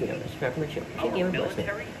a like on this video. Subscribe for my show. Check in with us.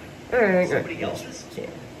 Alright.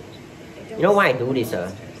 You know why I do this?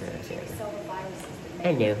 I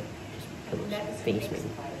know. Just face me.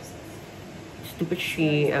 Stupid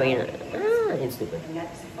shit. I mean, it's stupid.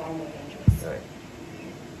 Alright.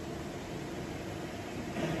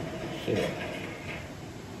 Shit.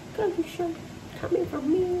 Gunshot coming from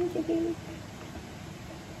me again.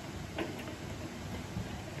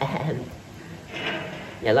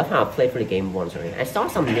 Yeah, I love how I played for the game once already. I saw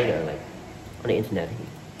some nigga like on the internet.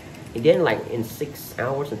 He did it like in 6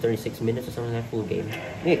 hours and 36 minutes or something like that full game.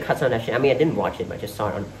 Maybe it cuts on that shit. I mean, I didn't watch it, but I just saw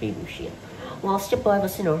it on the preview shit. While Step Boy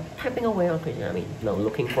was, typing away on crazy. I mean,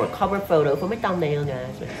 looking for a cover photo for my thumbnail,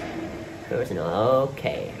 guys. First,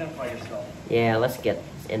 okay. Yeah, let's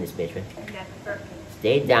end this bitch, man.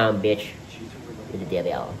 Stay down, bitch. With the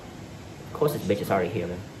devil. Of course, this bitch is already here,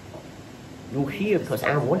 man. You here because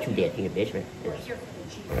I want you dead here, bitch, man.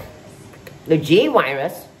 The G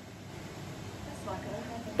virus?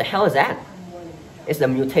 The hell is that? It's the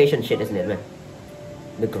mutation shit, isn't it, man?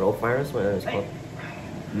 The growth virus, whatever it's called.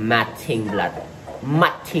 Matting blood.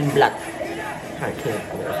 Trying to kill it.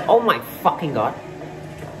 Oh my fucking God.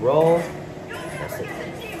 Bro. That's it.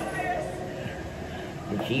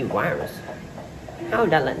 The G virus. How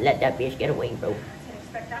did I let that bitch get away, bro? Didn't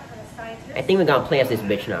expect that from a scientist. I think we're gonna play as this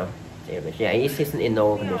bitch now. Yeah, he's in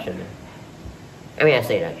no condition. I mean, I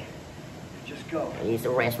say that. Just go. He needs to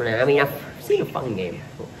rest for now. I mean, I've seen the fucking game.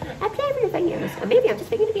 I played for the fucking game. Maybe I'm just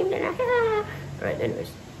faking the game. Alright,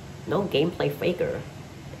 anyways. No gameplay faker.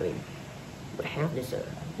 I mean, but have this,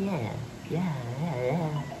 yeah.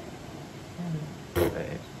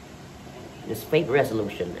 Alright. This fake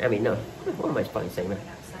resolution. I mean, no. What am I fucking saying, man?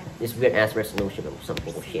 This weird ass resolution of some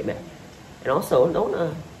bullshit, man. And also,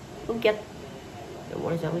 don't get.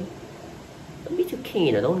 What does that mean? Don't be too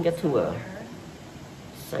keen. Don't get too I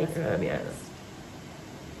mean, I don't know.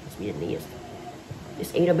 Let's be the neatest.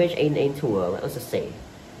 This Ada bitch ain't too. Let's just say,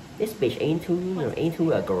 this bitch ain't too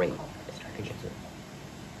great.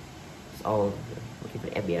 It's all looking for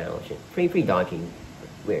the FBI and all shit. Pretty dodgy.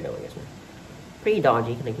 Weird though, I guess, man. Pretty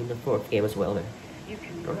dodgy. Can I keep the fourth game as well, man? You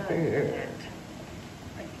can run, but you can't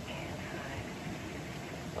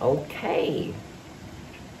hide. Okay.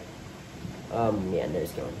 Yeah,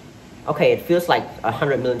 there's going. Okay, it feels like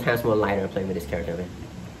 100 million times more lighter playing with this character, man.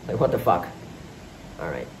 Like, what the fuck?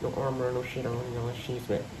 Alright, no armor, no shit on, no sheets,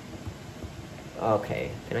 man. Okay,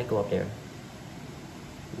 can I go up there?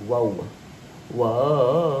 Whoa.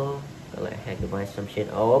 Gotta let heck buy some shit.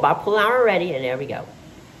 Oh, about to pull out already, and there we go.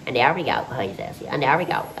 And there we go. Oh, he's ass, yeah. And there we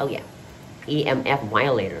go. Oh, yeah. EMF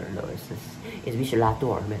violator. No, it's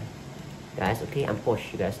visualizer, man. Guys, okay, I'm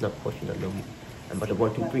push. You guys not push, you don't know me. I'm about to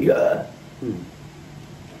 1, 2, 3.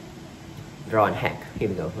 Draw and hack. Here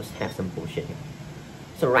we go. Let's hack some bullshit here.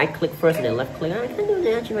 So right click first and then left click. I can do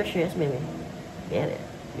that. You much yes, maybe. Yeah.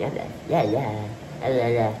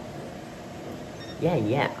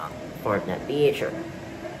 Fart that bitch.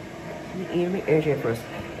 Here first.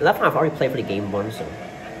 Last time I've already played for the game once, so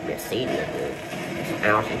yeah, see it. Some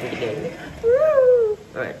hours into the game.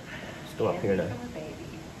 Alright, let's go up here now.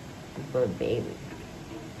 For a baby.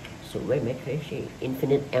 So Remake fishy.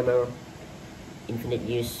 Infinite ammo. Infinite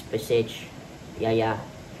use passage. Yeah.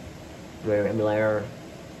 Rare emulator.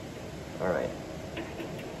 Alright.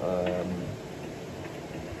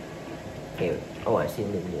 Okay. Oh, I see a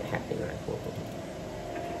little happening. Alright, cool.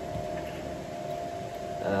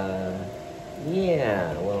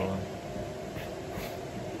 Yeah, well.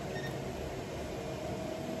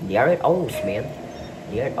 There it goes, man.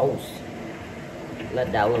 There it goes.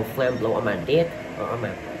 Let that little flame blow on my dick. Or on my.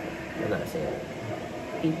 I'm not saying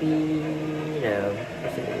it. No.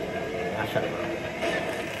 I shut him up.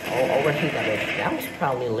 Oh, overheat that bitch. That was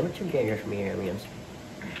probably a little too dangerous for me, aliens.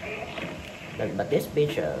 But this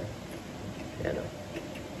bitch, yeah, no.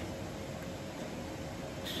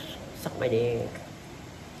 Suck my dick.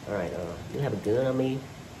 Alright, you have a gun on me.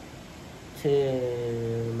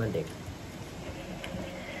 To my dick.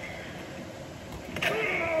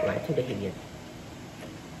 Right to the head.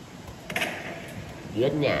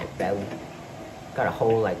 Good night, bro. Got a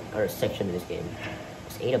whole like other section in this game.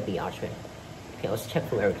 It's A to B archway. Okay, let's check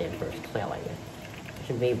through everything first. Clear like that.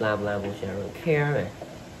 Should be blah blah bullshit. I don't care, man.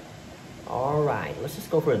 Alright, let's just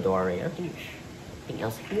go for a door right now. Anything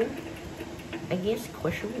else here? I guess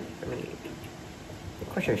question. I mean, the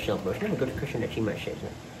question is shelf, bro. It's never a good question to achieve my shit.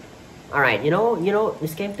 Alright, you know,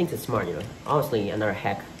 this game thinks it's smart, you know. Obviously, another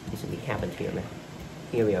hack needs to be happened here, man.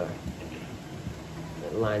 Here we are.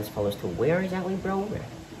 The lines follows to where exactly, bro?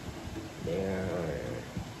 There.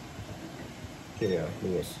 Here we are.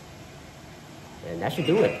 Yes. And that should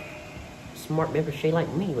do it. Smart member shade like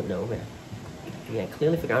me would know, man. Yeah,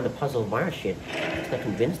 clearly figured out the puzzle wire shit. It's not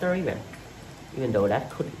convinced already, man. Even though it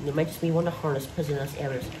might just be one of the hardest puzzles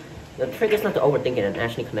ever. The trick is not to overthink it and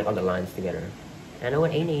actually connect all the lines together. I know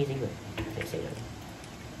it ain't easy, but they say that.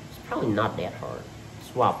 It's probably not that hard.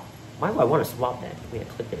 Swap. Why do I want to swap that? We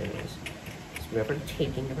clicked it anyways. It's never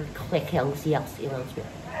taking, never click else. Alright,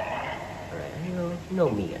 you know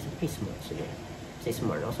me, guys. I'm pretty smart, so yeah. Say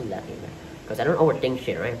smart and also lucky, man. Because I don't overthink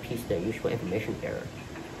shit, right? I piece the usual information error.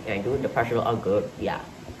 And I do the partial all good. Yeah.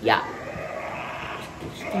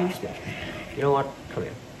 Excuse me. You know what? Come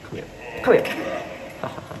here.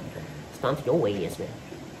 Stand to your ways, man.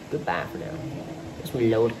 Goodbye for now. Let's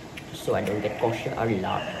reload just so I don't get cautious a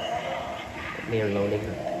lot. Me reloading.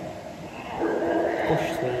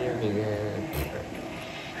 Push me.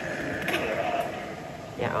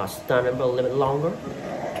 Yeah, I'll stun him for a little bit longer.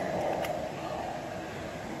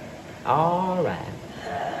 Alright.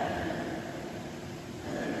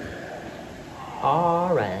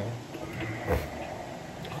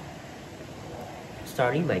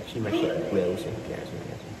 Starting my shit grows.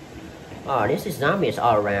 Oh, this is zombies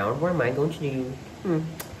all around. What am I going to do?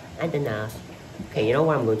 I don't know. Okay, you know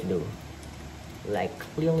what I'm going to do? Like,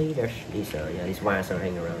 clearly there's these wires are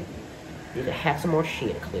hanging around. Need to hack some more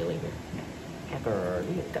shit, clearly, man. Hacker,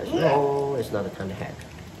 guys, no, it's not the time to hack.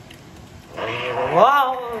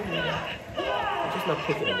 Wow! I'm just not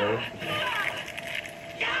pushing it, girl.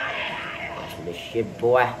 Watch this shit,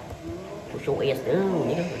 boy. Push your ass down,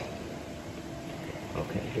 nigga.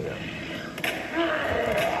 Okay, here we go.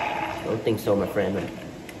 Don't think so, my friend.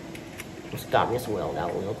 We'll stop this well,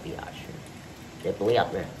 that will be out. They're bleed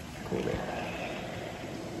out, man. Cool, man.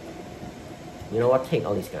 You know what? Take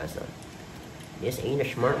all these guys though. This ain't a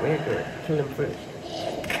smart man. Good. Kill them first.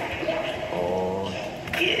 Oh.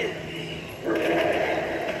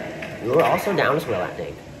 You were also down as well, I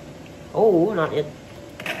think. Oh, not it.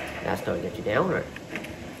 That's gonna get you down, right?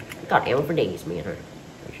 Got down for days, man. Right?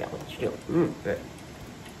 Still. Right.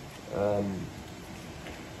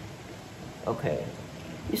 Okay.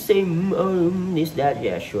 You say, this, that,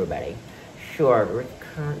 yeah, sure, buddy. Sure,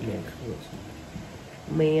 recurrent, man, cool.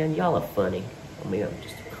 Man, y'all are funny. I mean, I'm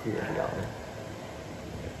just cool, y'all.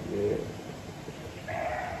 Yeah.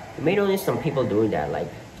 You may notice some people doing that, like,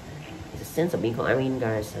 it's a sense of being cool. I mean,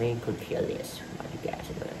 guys, I could care less about you guys.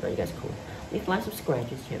 You know, you guys are cool. Leave lots of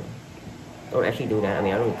scratches, you know. Don't actually do that. I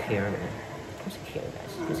mean, I don't care, man. Of course I care,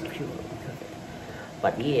 guys. It's cute, perfect.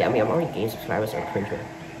 But yeah, I mean, I'm already gaining subscribers on Printer.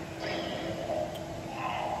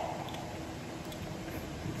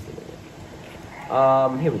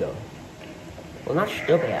 Here we go. Well, not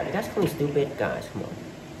stupid. You guys call me stupid, guys. Come on.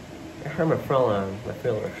 I heard my frown, my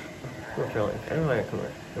feelers. My feelings. I don't know. Come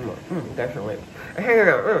on. Come on. You guys are late. I hear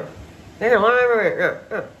you. There's a lot of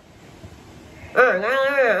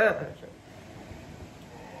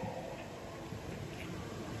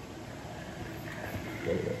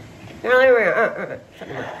Shut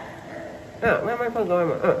them up. Where am I supposed to go?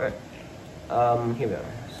 Here we go.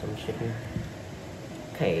 Some shit here.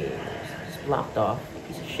 Okay. It's blocked off.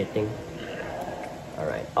 Piece of shit thing.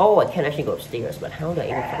 Alright. Oh, I can actually go upstairs, but how do I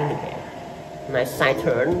even fucking do that? Nice side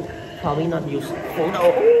turn. Probably not useful.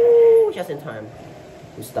 No. Ooh, just in time.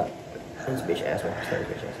 We stuck. This bitch ass, man. This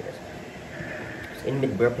bitch ass, yes. It's in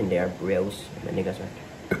mid burp in there, bros. My niggas, right?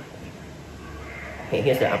 Okay,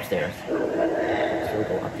 here's the upstairs. Still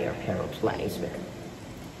go up there, pair of slides, man.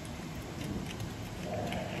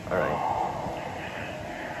 Alright.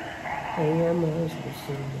 Hey, I'm like,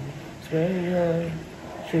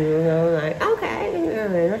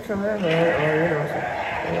 okay, that's right,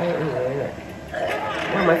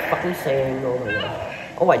 what am I fucking saying? Oh my god.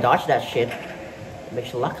 Oh, I dodged that shit.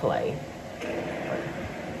 Which luckily.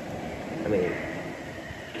 I mean,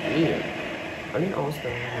 yeah. I mean, also,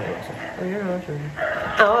 oh, you're not sure.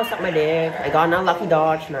 Oh, suck my dick. I got another lucky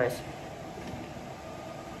dodge. Nice.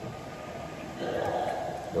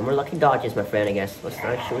 No more lucky dodges, my friend, I guess. Let's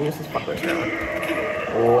start shooting this fuckers now.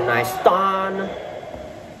 Oh, nice stun.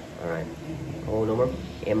 Alright. Oh, no more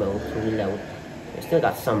ammo to reload. I still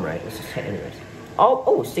got some, right? Let's just check anyways.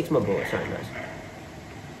 Oh, 6 more bullets. Sorry, nice.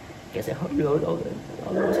 Guess I hope reload all the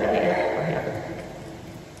ones I have.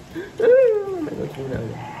 What am I going to do now?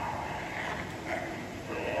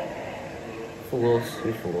 Fools,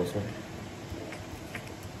 you fools, man.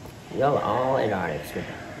 Y'all are all idiots, man.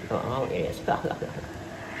 Y'all are all idiots. So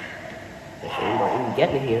you don't even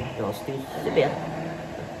get me here. Y'all stupid. You're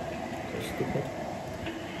stupid.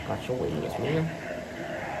 Got your wings, man.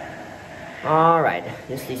 Alright,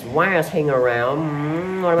 these wires hanging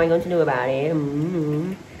around. What am I going to do about it?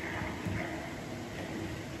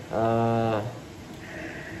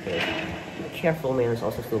 Okay. Be careful, man. There's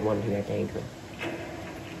also still one here, I think.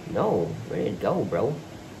 No, where did it go, bro?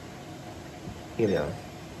 Here we are.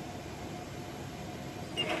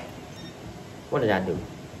 What did that do?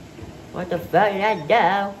 What the fuck did that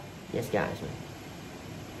do? Yes, guys, man.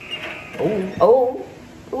 Oh,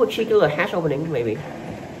 a cheeky little hatch opening, maybe.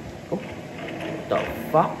 Oh, what the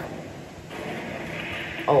fuck?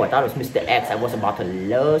 Oh, I thought it was Mr. X. I was about to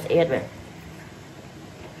lose it, man.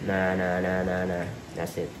 Nah.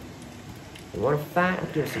 That's it. You wanna fight? I'll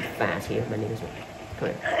give you some fast here, my niggas. Come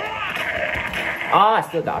here. Oh, I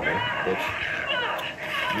still got her, bitch.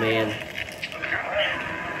 Man.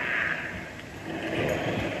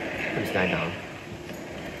 Put this guy down.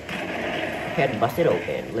 Head busted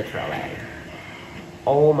open, literally.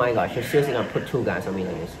 Oh my gosh, you're seriously gonna put 2 guys on me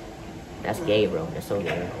like this? That's gay, bro. That's so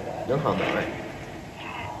gay. No homo, right?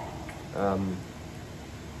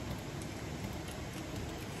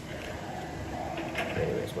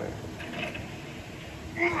 Anyways, where?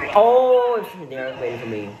 Oh, it's in there waiting for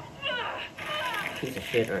me. Piece of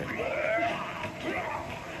shit, right?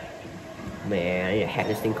 Man, I need to hack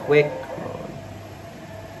this thing quick. Come on.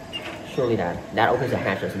 Surely that opens the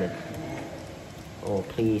hatch, doesn't it? Oh,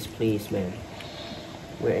 please, man.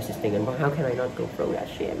 Where is this thing? And how can I not go through that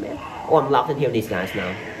shit, man? Oh, I'm locked in here with these guys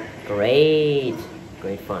now. Great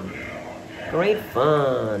fun. Great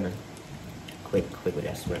fun. Quick with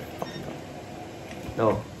that swear.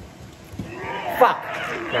 No. Fuck!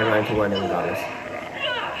 Never mind, 2-1 regardless.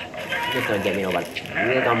 Just gonna get me over.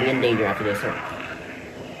 We're gonna be in danger after this, huh?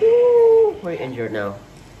 Woo! We're injured now.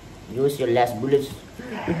 Use your last bullets.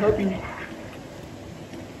 We help you.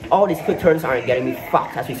 All these quick turns are getting me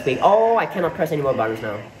fucked as we speak. Oh, I cannot press any more buttons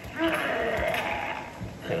now.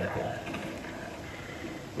 Okay.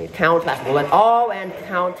 Count last bullet. Oh, and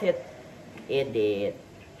count it. It did.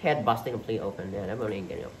 Head busting completely open. Yeah, that one ain't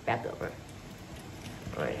getting back up, right?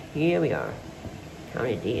 Alright, here we are. Count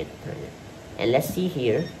it did. And let's see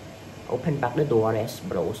here. Open back the door as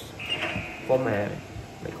bros. For my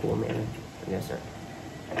cool man. I guess so.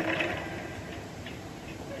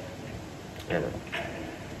 I don't know.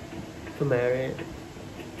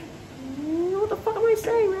 What the fuck am I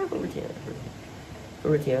saying, man?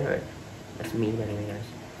 Over here, alright. That's me, by the way, guys.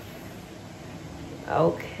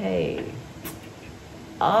 Okay.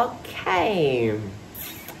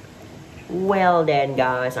 Well then,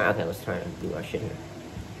 guys. Okay, let's try to do our shit here.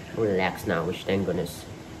 Relax now, which thank goodness.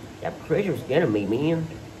 That pressure's getting me, man.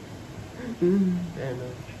 I don't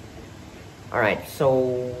know. Alright,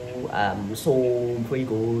 so pretty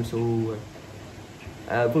good,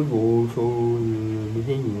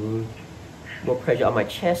 more pressure on my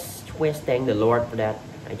chest, thank the Lord for that.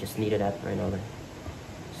 I just needed that right now.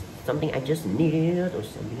 Something I just needed, or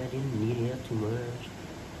something I didn't need it too much.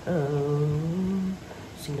 Oh,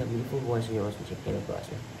 sing that beautiful voice of yours, which I came across.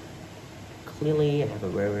 Clearly, I have a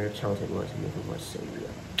very talented voice, and beautiful voice, so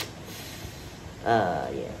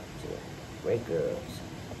yeah. Great girls.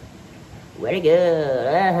 Very good.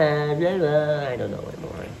 I don't know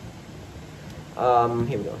anymore.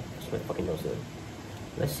 Here we go. That's what fucking nose doing.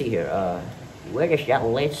 Let's see here. Where does that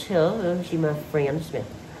letter? See my friends, man.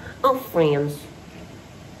 Oh, friends.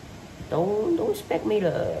 Don't expect me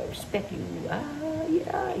to respect you.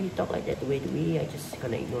 Yeah, you talk like that the way to me. I just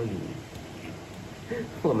gonna ignore you.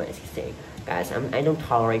 What am I saying? Guys, I don't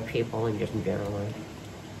tolerate people in just in general. Right?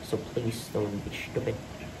 So please don't be stupid.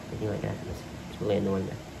 Anything like that. It's really annoying.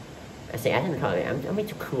 Man. I say I don't tolerate. I'm way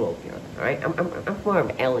too cruel, you know. All right, I'm more of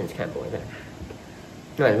an aliens kind of boy. There.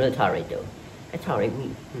 No, I really tolerate though. I tolerate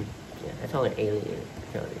me. Yeah, I tolerate alien.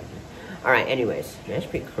 All right. Anyways, that's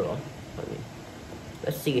pretty cruel. I mean,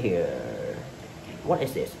 let's see here. What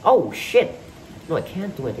is this? Oh shit! No, I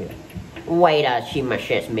can't do it here. Wait, my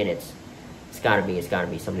shit's minutes. It's gotta be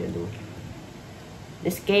something to do.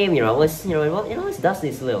 This game, you know, let's does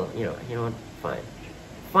this little, you know what?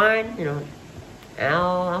 Fine, you know.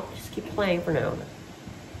 I'll just keep playing for now.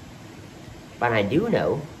 But I do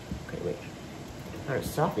know. Okay, wait. How to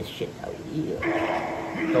solve this shit out. Yeah.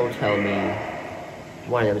 Don't tell me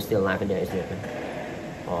one of them is still alive and there, isn't it?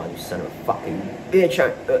 Oh, you son of a fucking bitch.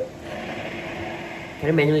 Can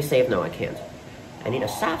I manually save? No, I can't. I need a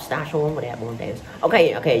soft stash home with that one dance.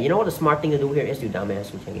 Okay, you know what the smart thing to do here is, you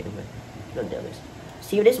dumbass. We can get in there. Don't do this.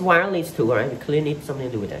 See what this wire leads to, alright? We clearly need something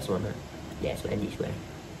to do with this one, huh? Yes, and this way.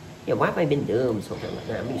 Yeah, why have I been dumb? Something like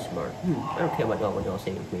that. I'm being smart. I don't care what y'all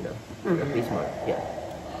saying with me now. I'm being smart, yeah.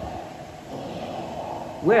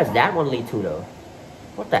 Where does that one lead to, though?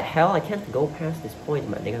 What the hell? I can't go past this point,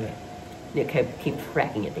 man. They gotta keep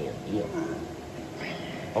tracking it, then. Yeah.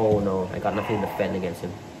 Oh no, I got nothing to defend against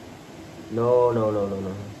him. No.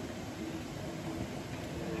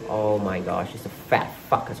 Oh my gosh, it's a fat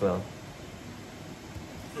fuck as well.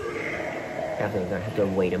 I have to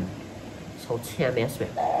avoid him. This whole damn ass,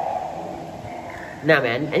 man. Nah,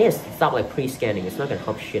 man, I need to stop like pre-scanning. It's not gonna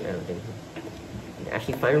help shit, I don't think.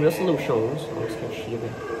 Actually find real solutions. Oh, this kind of shit,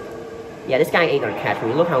 man. Yeah, this guy ain't gonna catch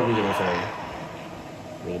me. Look how weak it is already.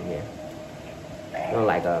 I mean, yeah. You know,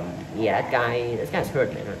 like, yeah, this guy's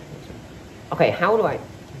hurt, man. Okay, how do I...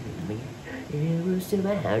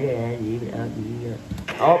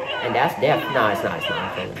 Oh, and that's death. No, it's not.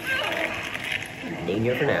 Okay.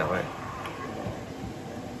 Danger for now, right?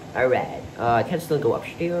 Alright. I can still go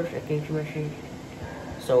upstairs, I think, to my machine.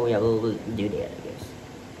 So, yeah, we'll do that, I guess.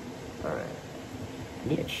 Alright.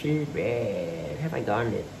 Need a children. Have I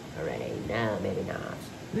gotten it already? No, maybe not.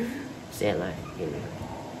 Say it like,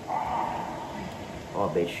 oh,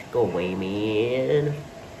 bitch, go away, man.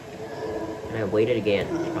 And I waited again,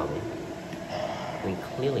 probably. I mean,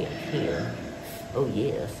 clearly I'm here. Oh,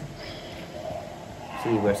 yes.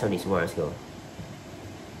 See where some of these wires go.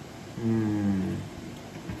 I'm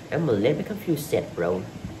a little bit confused, Seth, bro.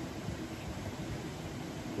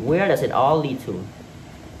 Where does it all lead to?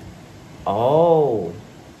 Oh,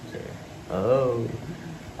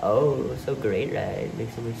 so great, right? It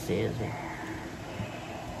makes so much sense. Right?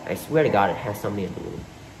 I swear to God, it has something to do with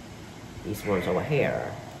these ones over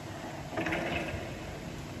here.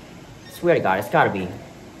 Swear to God, it's gotta be.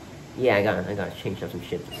 Yeah, I gotta change up some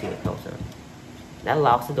shit to see what comes out. That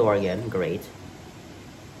locks the door again. Great.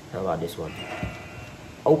 How about this one?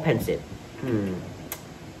 Opens it.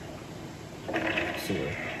 Let's see.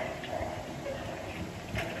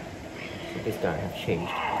 So this guy have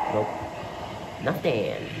changed. Nope.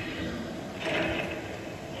 Nothing.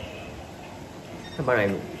 How about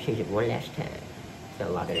I change it one last time?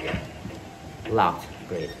 So lock it again. Locked.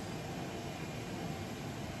 Great.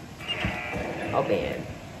 Open.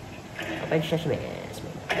 Open sesame.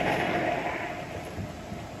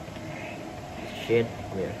 Shit.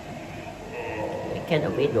 Yeah. I can't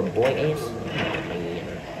obey your boy ass.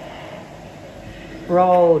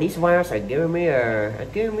 Bro, these wires are giving me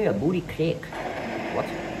a booty click. What?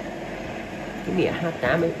 Give me a hot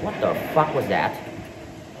damn it. What the fuck was that?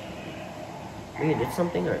 We did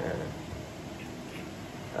something or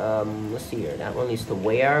let's see here. That one needs to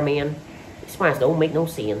wear, man. These wires don't make no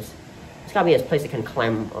sense. It's gotta be a place that can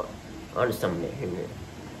climb onto something here.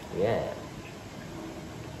 Yeah.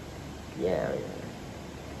 Yeah.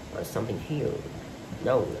 Or something here.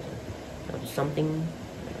 No. Something.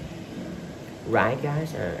 Right,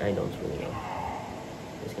 guys? I don't really know.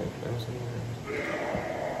 It's gonna climb something.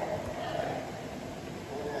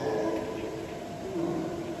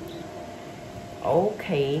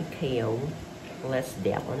 Okay, KO. Let's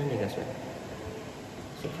dab on the niggas, man.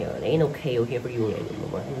 There ain't no KO here for you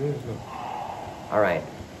anymore. Alright.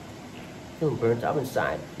 Feeling burnt up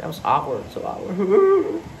inside. That was awkward, so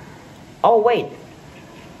awkward. Oh, wait!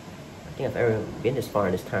 I think I've ever been this far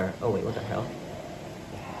in this tire. Oh, wait, what the hell?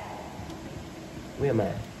 Where am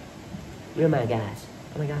I? Where am I, guys?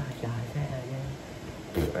 Oh my gosh, guys.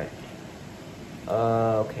 Alright.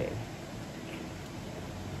 Okay.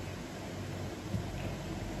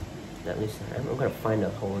 At least I'm gonna find the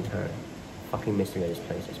whole entire fucking mystery of this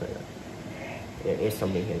place. I swear to God. There is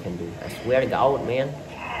something here I can do. I swear to God, man.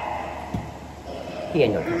 He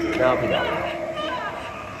ain't gonna come. No, he got it.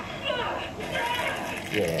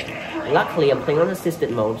 Yeah. Luckily, I'm playing on assisted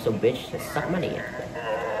mode, so bitch, just suck my dick.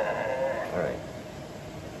 Alright.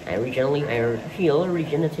 I heal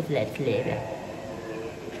regeneratively.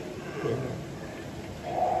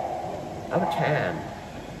 Over time.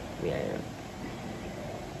 Yeah.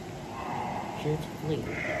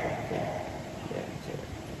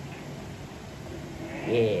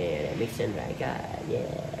 Yeah, that makes sense, right, God? Yeah.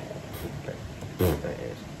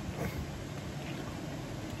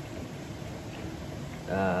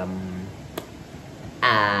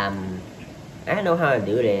 I don't know how to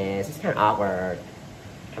do this. It's kind of awkward.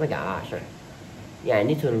 Oh my gosh. Yeah, I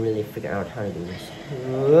need to really figure out how to do this.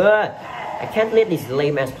 I can't let these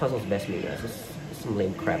lame ass puzzles mess me, guys. This is some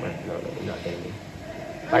lame crap. No, you're not getting me.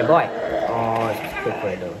 Bye, boy. Oh, it's quick for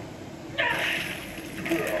it though.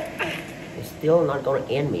 It's still not gonna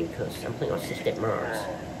end me because I'm playing on assisted modes.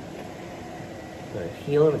 I'm gonna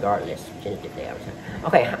heal regardless. Generatively every time.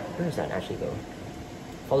 Okay, where does that actually go?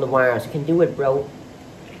 Follow the wires. You can do it, bro.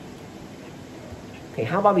 Okay,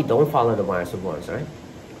 how about we don't follow the wires at once, alright?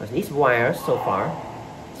 Because these wires so far,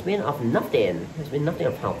 it's been of nothing. There's been nothing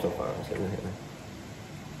of help so far.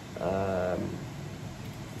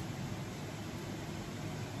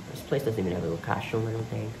 This place doesn't even have a location, I don't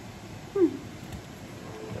think.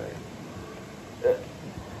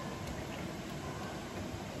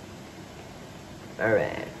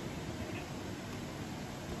 Alright.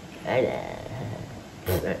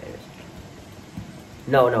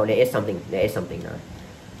 No, there is something. There is something now.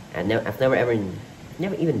 And I've never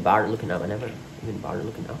even bothered looking up. I never even bothered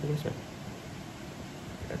looking up. I guess.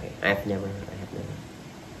 Okay, I have never.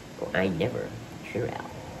 Oh, I never. Sure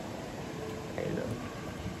out. I don't know.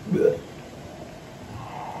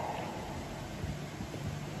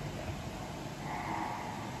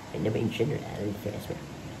 I never in general. I don't think that's right.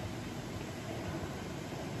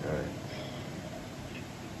 Alright.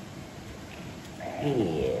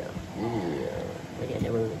 Yeah. Maybe I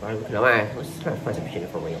never really bothered looking up. Alright, let's try to find some shit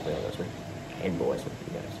for real for this one. And boys, you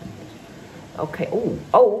guys. Okay.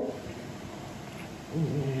 Oh.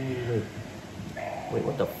 Wait,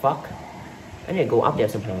 what the fuck? I need to go up there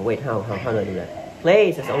somehow. Wait, how do I do that?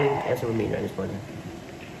 Please, that's the only answer for me at this point.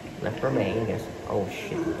 Left for me, I guess. Oh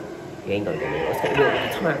shit. You ain't gonna get me. Let's get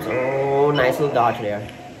it times. Oh, nice little dodge there.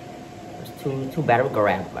 It's too bad of a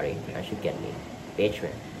grab, buddy. I should get me. Bitch,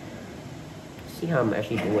 man. See how I'm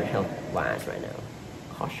actually doing health-wise right now.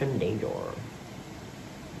 Caution, danger.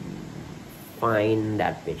 Find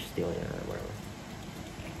that bitch still, yeah, whatever.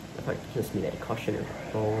 If I kills me that caution.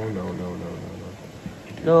 Oh, no.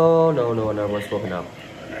 No, one's woken up.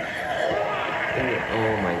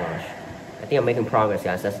 Oh my gosh. I think I'm making progress,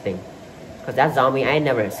 guys, that's the thing. Because that zombie, I ain't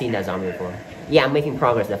never seen that zombie before. Yeah, I'm making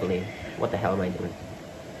progress, definitely. What the hell am I doing?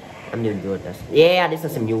 I'm doing good. Yeah, this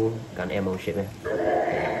is some new gun ammo shit, man.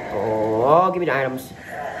 Oh, give me the items.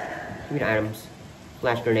 Give me the items.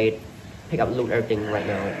 Flash grenade. Pick up loot everything right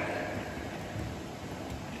now.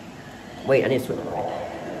 Wait, I need to swim.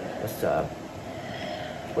 What's up?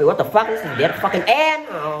 Wait, what the fuck? This is dead fucking end.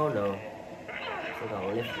 Oh no.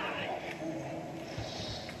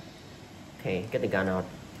 Okay, get the gun out.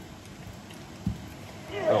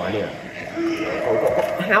 Oh, I need it.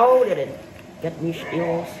 Oh. How did it get me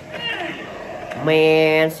skills?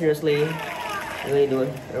 Man, seriously. I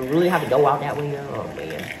really have to go out that way now? Oh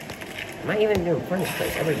man. Am I even gonna find this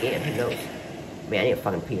place ever again? Who knows? Man, I need a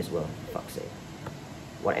fucking pee as well. Fuck's sake.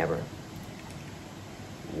 Whatever.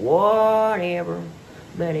 Whatever.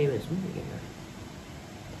 My name is...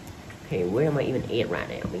 Okay, where am I even at right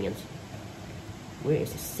now, man? Where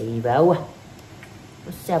is the Sabo?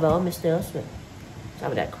 What's Sabo, Mr. Smith? Let's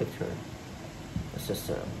have that quick turn. Let's just,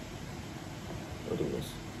 we'll do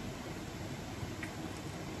this.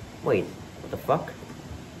 Wait, what the fuck?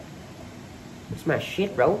 It's my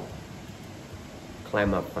shit, bro.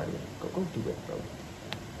 Climb up finally. Go do it, bro.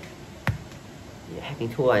 Yeah, hacking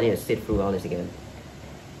tool, I need to sit through all this again.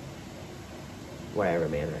 Whatever,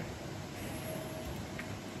 man.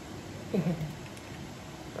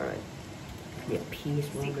 Alright. I need a pee as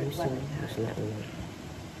well very soon.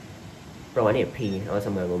 Bro, I need a pee, unless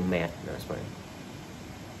I'm gonna go mad. No, it's fine.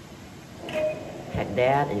 Hack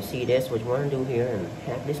that, and you see this, what you wanna do here, and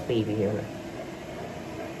hack this baby here.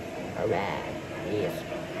 Alright, yes.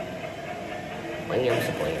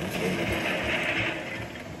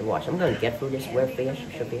 And watch, I'm gonna get through this web fish.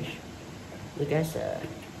 You guys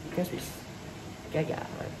yeah.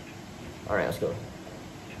 Alright, let's go.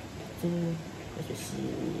 Let's just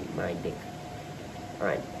see my dick.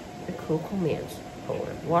 Alright, the cool commands. Hold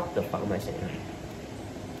on, what the fuck am I saying?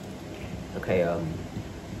 Okay,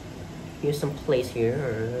 here's some place here.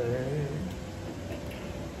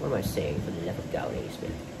 What am I saying for the left of Gaudi's,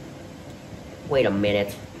 man? Wait a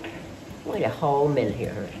minute. Wait a whole minute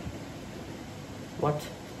here. What?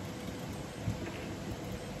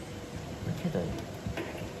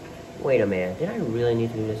 Wait a minute. Did I really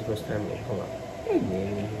need to do this the first time? Wait, hold on.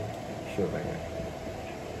 Sure, right now.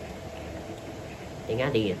 I think I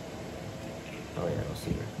did. Oh yeah, I'll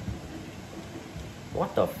see her.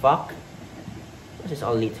 What the fuck? What's this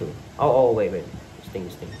all lead to? Oh, wait. This thing.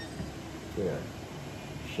 Yeah.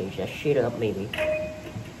 Change that shit up, maybe.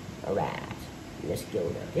 Alright. Let's go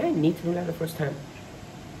now. Did I need to do that the first time?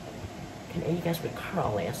 Can any of you guys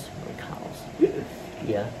recall this?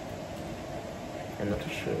 Yeah. I'm not too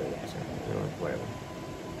sure, guys. You know, whatever.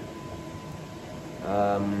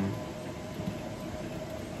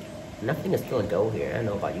 Nothing is still a go here. I don't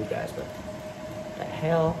know about you guys, but the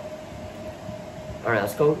hell. Alright,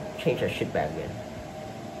 let's go change that shit back again.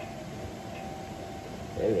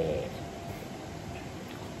 Alright.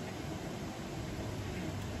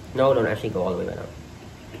 No, don't actually go all the way back up.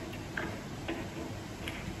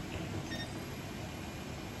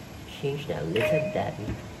 Change that little daddy.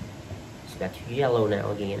 It's got yellow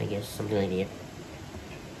now again, I guess, something like that.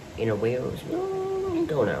 Inner wheels. Oh,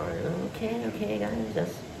 go now. Okay, guys.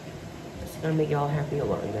 That's gonna make you all happy or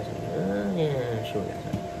what? You guys? Yeah, sure, guys.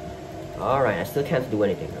 Alright, I still can't do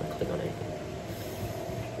anything. I'll click on anything.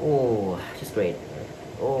 Oh, just great.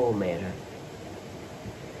 Oh man.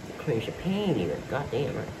 Crazy pain even. God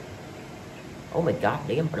damn, right? Oh my god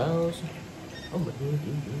damn, bros. Oh my god.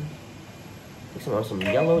 Take some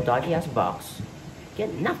yellow dodgy ass box.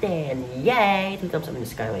 Get nothing. Yay! 2 thumbs up in the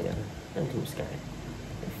sky like that. Nothing in the sky.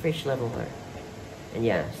 Fish level right. And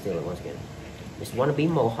yeah, still it was good. This wannabe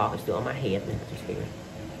mohawk is still on my head, man. Just figured.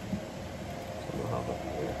 Mohawk up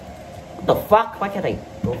there. What the fuck? Why can't I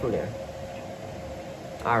go through there?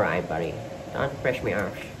 Alright, buddy. Don't press me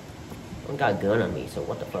arse. I don't got a gun on me, so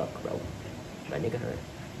what the fuck, bro? My nigga hurt.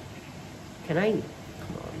 Can I?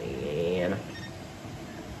 Come on, man.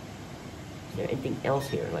 Is there anything else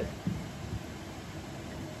here? Like,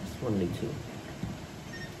 this one lead to.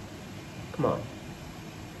 Come on.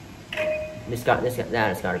 That's gotta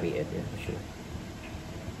be it, yeah, for sure.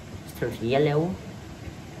 This turns yellow.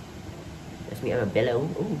 That's me, I'm a bellow.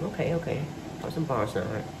 Ooh, okay. Got some bars now,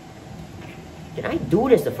 alright. Did I do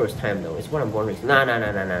this the first time though? It's what I'm wondering. Nah.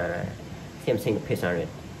 See, I'm saying the piss out of it.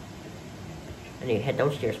 I need to head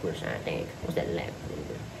downstairs first, I think. What's that lamp?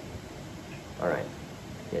 Alright.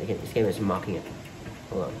 Yeah, this game is mocking it.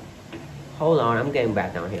 Hold on, I'm getting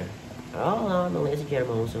back down here. Hold on, ladies and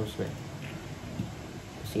gentlemen, so Smith.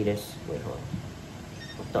 See this? Wait, hold on.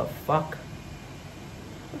 What the fuck?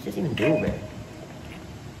 What's this even do, man?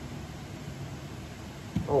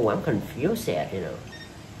 Oh, I'm confused at, you know.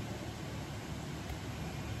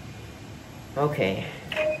 Okay.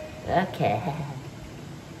 Okay.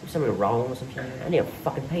 There's something wrong or something. I need to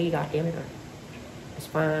fucking pay, goddammit. It's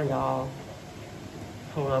fine, y'all.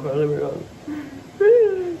 Hold on, bro. Let me run.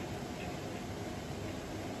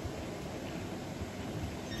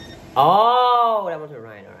 Oh, that was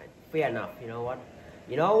right. Alright. Fair enough. You know what?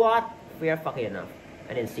 You know what? Fair fucking enough.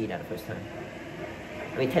 I didn't see that the first time.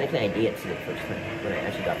 I mean, technically I did see it the first time. When I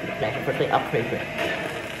actually got the flashlight. Firstly, upgrade it.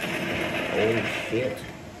 Oh, shit.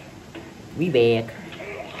 We back.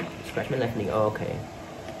 Scratch my left knee. Oh, okay.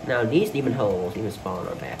 Now, these demon holes, demon spawn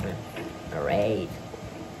are back, man. Alright.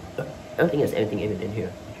 I don't think there's anything even in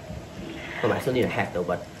here. Hold on, I still need a hack though,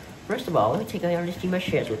 but first of all, let me take out these demon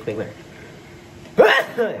shares real quick, man.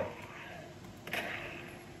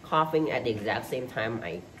 Coughing at the exact same time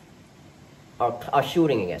or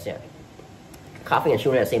shooting, I guess, yeah. Coughing and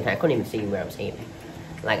shooting at the same time. I couldn't even see where I was aiming.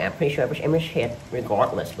 Like, I'm pretty sure I push every hit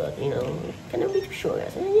regardless, but, you know, can never be too sure,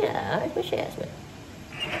 guys. Yeah, I push hits, man.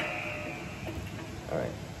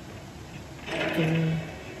 Alright.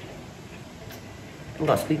 I'm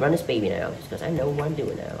gonna speedrun this baby now, just because I know what I'm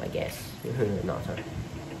doing now, I guess. Not, huh?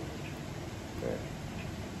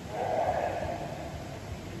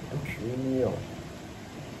 I'm chill.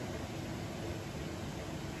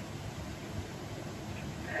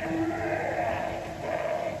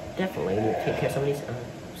 Definitely need to take care of some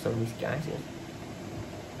of these guys here.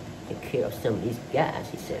 Take care of some of these guys,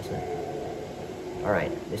 he says.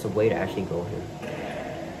 Alright, there's a way to actually go here.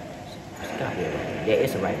 There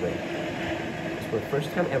is a right way. It's for the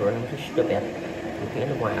first time ever, I'm just stupid. Looking in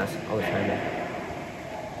the wires all the time now.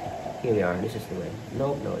 Here we are, this is the way.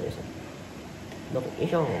 Nope, no it isn't. Nope,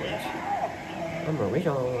 it's orange. I'm a rich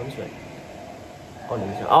orange, right?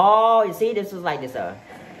 Oh, you see, this was like this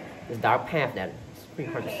dark path that it's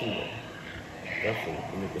pretty hard to see. Definitely,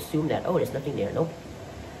 you need to assume that, oh, there's nothing there. Nope.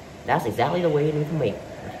 That's exactly the way you need to make.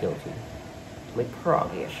 Let's go to make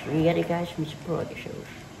progress. You get it, guys? Make some progress.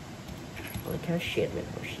 All that kind of shit, man.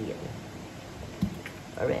 Oh, shit, man.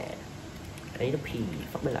 Alright. I need to pee.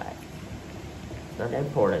 Fuck my life. It's not that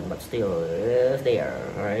important, but still, it's there.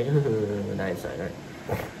 Alright? Nice side, right?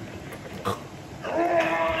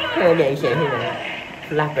 Oh, there you see here.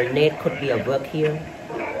 Flat grenade could be a work here.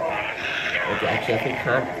 Okay, actually, I think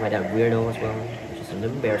can't. Like that weirdo as well. Which is a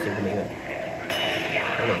little embarrassing to me, but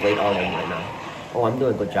I'm gonna wait all of them right now. Oh, I'm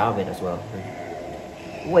doing a good job of it as well.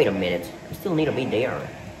 Wait a minute. I still need to be there.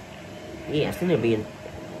 Yeah, I still need to be in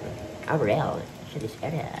Avril. Shit is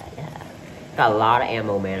yeah. Got a lot of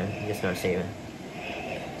ammo, man. I'm just not saving.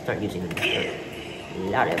 Start using them. A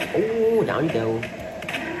lot of. Oh, down you go.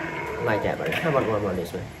 I like that, buddy. How about one more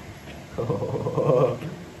this way? Come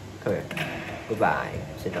here. Goodbye.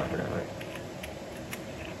 Sit down for now. Right?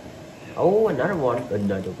 Oh, another one.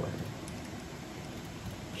 Another one.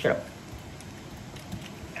 Shut up.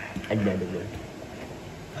 Another one.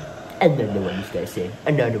 Another one, this guy say.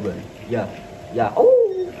 Another one. Yeah. Yeah. Oh!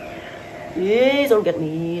 Please don't get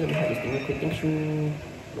me. Let me have this thing real quick. Thank you.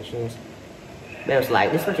 Man, I was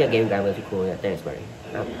like, this particular game guy was really cool. Yeah, thanks, buddy.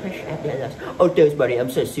 Oh, thanks, buddy. I'm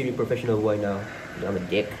so serious professional right now. I'm a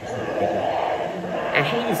dick. I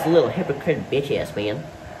hate this little hypocrite bitch ass, man.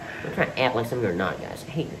 I'm trying to act like something you're not, guys. I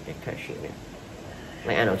hate that kind of shit, man.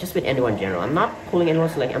 Like, I know, just with anyone in general. I'm not pulling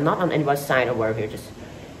anyone's, like, I'm not on anyone's side or whatever here, just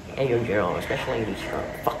anyone in general, especially these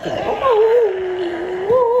fucking. Oh.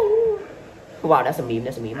 Wow, that's a meme,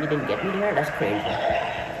 that's a meme. You didn't get me there? That's crazy.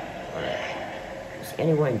 Alright. Just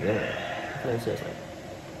anyone in general. Influencers, like,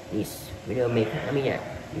 these video maker. I mean, yeah.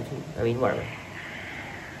 YouTube. I mean, whatever.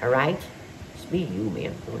 Alright? Just be you,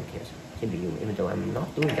 man. No one cares. Just be you, even though I'm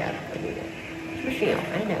not doing that. I do that. Michelle,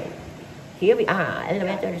 I know. Here we are.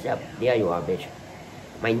 Elevator is up. There you are, bitch.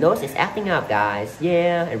 My nose is acting up, guys.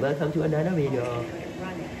 Yeah, and welcome to another video.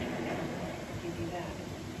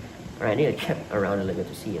 Alright, I need to check around a little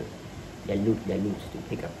bit to see it. Their loot to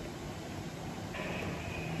pick up.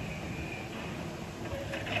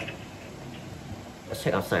 Let's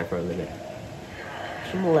check outside for a little bit.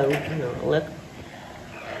 Some loot, you know,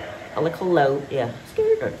 a little loot, yeah.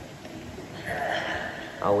 Scared.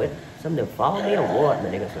 Oh, it. Something follow me or what,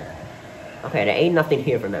 man? Okay, there ain't nothing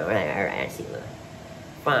here for now. I see.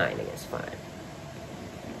 Fine, I guess, fine.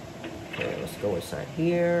 Okay, let's go inside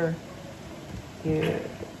here. Here.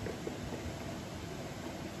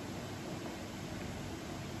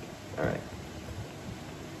 Alright.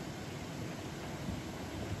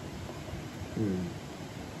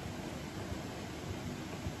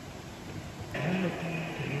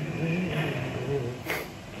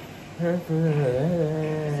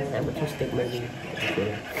 Amethyst maybe.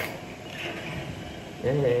 Okay.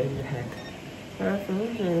 And heck.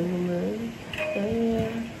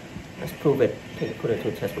 Let's prove it. Put it to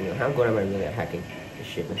a test for me. How good am I really at hacking this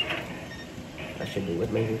shit, man? I should do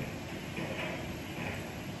it, maybe.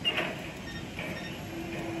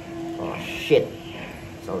 Oh shit!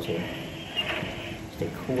 Someone's here. Stay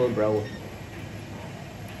cool, bro.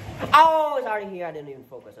 Oh, it's already here. I didn't even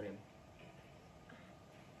focus on him.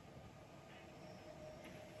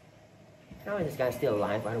 How is this guy still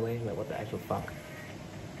alive, by the way? Like, what the actual fuck?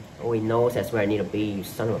 Oh, he knows that's where I need to be, you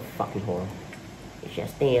son of a fucking whore. It's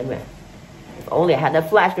just stand, man. If only I had that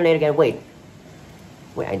flash grenade again. Wait,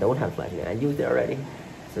 I don't have a flash grenade. I used it already.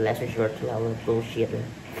 It's a lesser short level bullshit, man.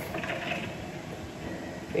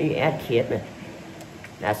 Where you at, kid, man?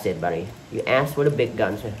 That's it, buddy. You asked for the big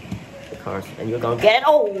guns, man. The cars, and you're gonna get it.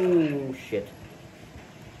 Oh, shit.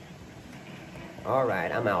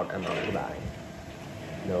 Alright, I'm out. Goodbye.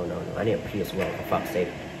 No. I need a pee as well, for fuck's sake.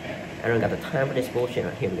 I don't got the time for this bullshit.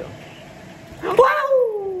 Right, here we go.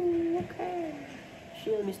 Wow! Okay.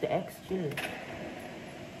 Chill, Mr. X. Chill.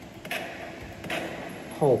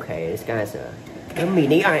 Okay, this guy's a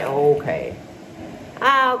mini. Alright, okay.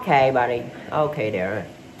 Okay, buddy. Okay, there.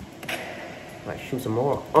 Right, shoot some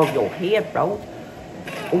more. Oh, your head, bro.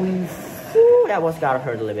 Ooh, that was gotta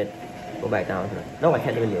hurt a little bit. Go back down. No, I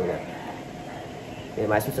can't even do that. It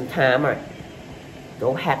might spend some time, alright.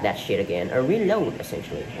 Go hack that shit again, or reload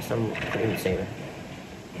essentially. Some couldn't even say that.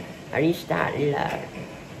 I restart, reload.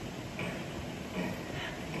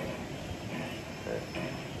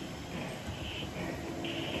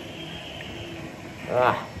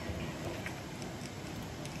 Ah.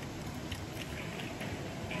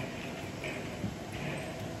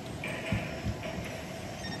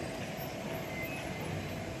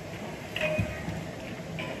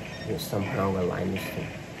 You somehow align this thing.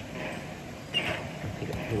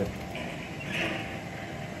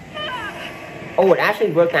 Oh, it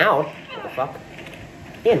actually worked out. What the fuck?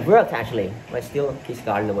 Yeah, it worked actually. But still, he's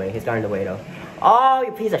guarding the way. He's guarding the way though. Oh,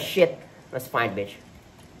 you piece of shit. That's fine, bitch.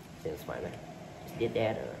 It's fine, man. Just did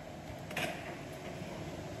that.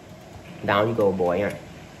 Down you go, boy. Right.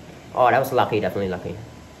 Oh, that was lucky. Definitely lucky.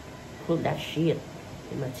 Pull that shit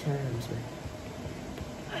in my terms, man.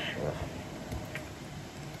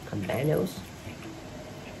 Commandos.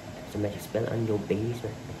 It's a magic spell on your babies,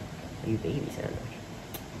 man. You babies, I don't know.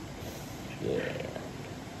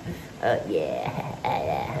 Yeah.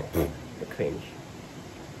 Yeah. The cringe.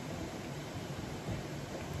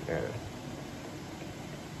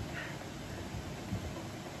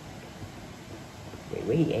 Wait,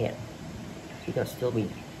 where he at? He gonna still be.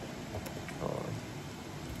 Oh.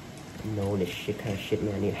 No, this shit kind of shit,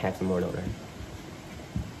 man. I need to hack some more, don't I?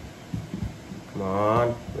 Come on.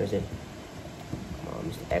 Where is it? Come on,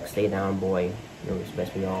 Mr. X, stay down, boy. You know what's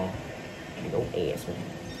best for y'all. No ass, man.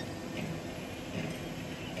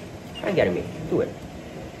 Try getting me. Do it.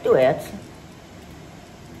 Do it.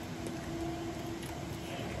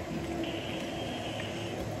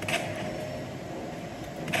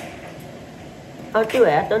 Oh, do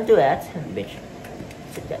it. Don't do it. Bitch.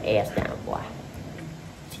 Sit your ass down, boy.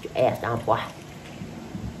 Sit your ass down, boy. I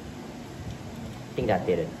think that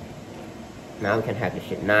did it. Now we can hack this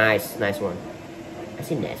shit. Nice. Nice one. I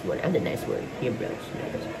see nice one. I'm the nice one. Here, bros.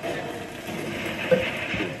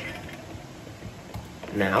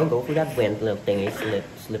 Now go for that vent little thingy,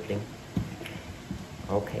 slip thing.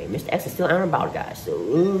 Okay, Mr. X is still out and about, guys.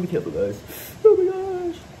 So be careful, guys. Oh my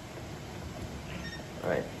gosh.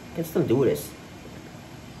 Alright, can still do this.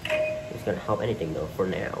 It's gonna help anything though for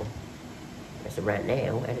now. As of right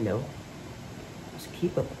now, I don't know. Let's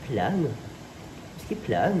keep a plug. Let's keep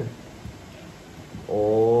plug.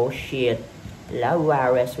 Oh shit. Low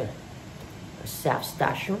virus, man. A self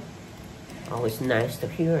station. Always nice to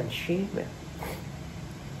hear and shit, man.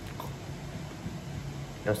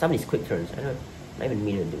 Now some of these quick turns, I don't even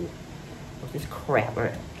mean to do it. What's this crap,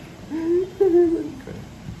 alright?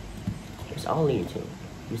 It's all leading to.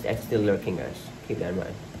 Mr. X still lurking, guys. Keep that in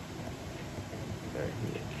mind. Alright,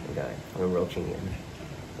 okay. I'm roaching again.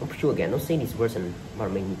 Don't shoot again. Don't say these words and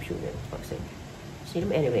about making me shoot again. Fuck's sake. See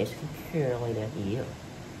them anyways. Care like that. Yeah.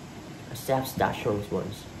 A self station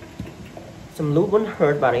ones. Some loot wouldn't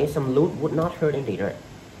hurt, buddy. Some loot would not hurt indeed, right?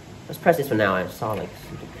 Let's press this for now. I saw like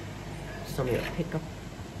something to pick up.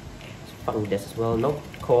 Fucking this as well. Nope,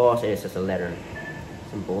 of course it is just a letter.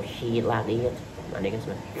 Some bullshit like that. My niggas,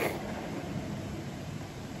 man.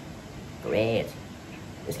 Great.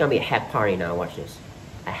 It's gonna be a hack party now, watch this.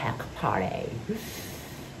 A hack party.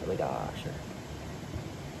 Oh my gosh.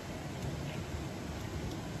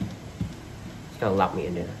 It's gonna lock me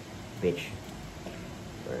in there, bitch.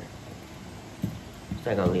 Right. What's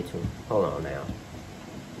that gonna lead to? Hold on now.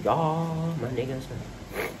 Y'all, my niggas, man.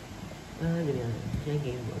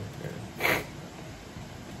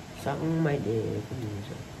 Sucking my dick.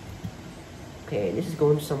 Okay, this is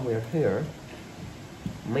going somewhere here.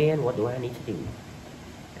 Man, what do I need to do?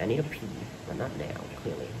 I need a pee, but not now,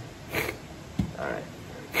 clearly. Alright.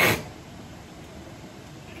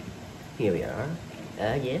 Here we are.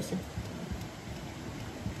 Yes.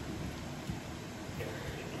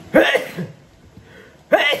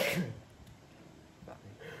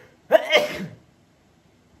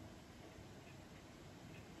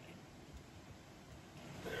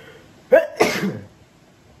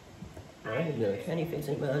 Can you fix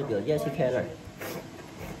it? Well, good. Yes, you can.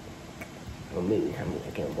 Well, me, I'm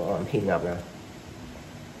heating up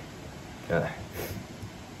now.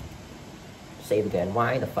 Save again.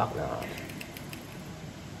 Why the fuck not?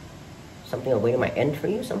 Something awaiting my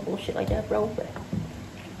entry or some bullshit like that, bro?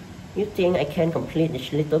 You think I can complete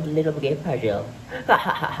this little game puzzle?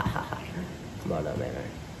 Come on now, man.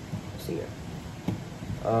 Let's see here.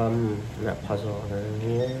 Not puzzle.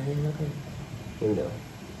 Here we go.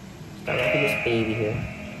 Start up this baby here.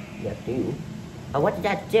 Yeah, do. Oh, what did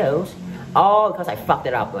that do? Oh, because I fucked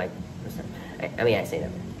it up. Like, I mean, I say that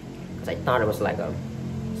because I thought it was like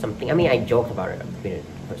something. I mean, I joked about it.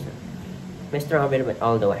 Messed around with it,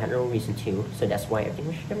 although I had no reason to. So that's why everything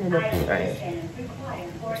was alright.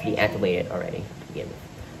 It's deactivated already. Again,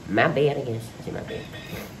 my bad, I guess. I say my bad.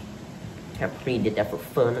 I pre-did that for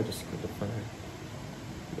fun. I just for fun.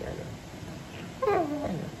 Yeah, I know.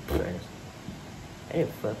 I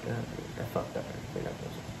didn't fuck up. I fucked up.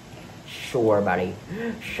 Sure, buddy.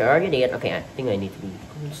 Sure you did. Okay, I think I need to be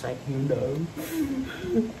inside you know.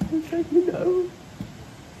 Inside you know.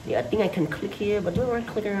 Yeah, I think I can click here, but do I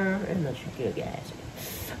click here? I'm not sure, guys.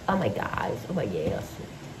 Oh my guys. Oh my yes.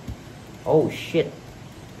 Oh shit.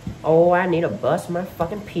 Oh, I need to bust my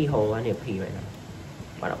fucking pee hole. I need to pee right now.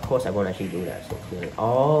 But of course I won't actually do that so clearly.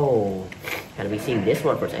 Oh. Gotta be seeing this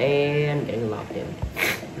one first. And getting locked in.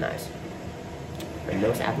 Nice. My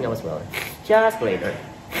nose acting up as well. Just later.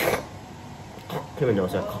 Clear my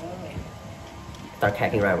nose up. Start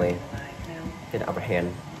hacking right away. Get the upper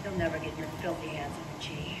hand. You'll never get your filthy hands on the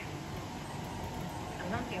G.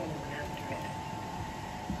 I'm not the only one after it.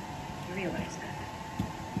 You realize that.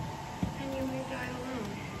 And you may die alone.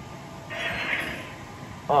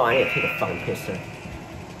 Oh, I need to take a fucking pisser.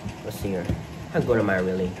 Let's see here. How good am I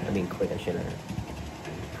really? I'm being quick and shit at it.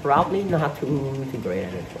 Probably not too great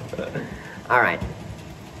at it. Alright.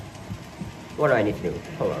 What do I need to do?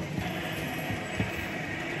 Hold on.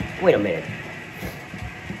 Wait a minute.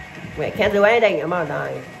 Wait, I can't do anything. I'm gonna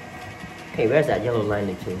die. Okay, where's that yellow line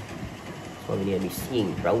lead to? That's what we need to be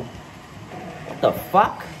seeing, bro. What the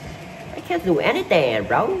fuck? I can't do anything,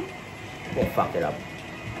 bro. I fucked it up.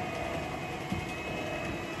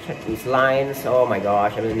 Check these lines. Oh my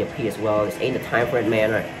gosh, I really need to pee as well. This ain't the time for it,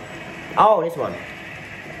 man. Right. Oh, this one.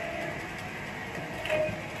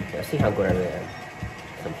 Let's see how good I really am.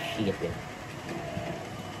 Some shit here.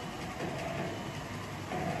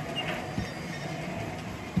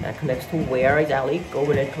 That connects to where exactly? Go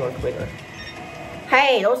with it, come on, quicker.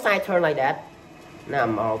 Hey, don't side turn like that. Now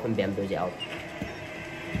I'm all open bamboos out.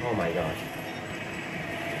 Oh my gosh.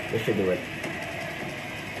 This should do it.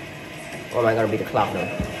 Oh, am I gonna beat the clock now?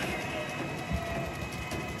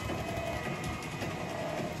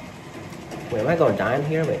 Wait, am I gonna die in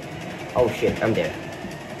here? Wait. Oh shit, I'm dead.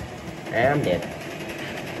 I'm dead.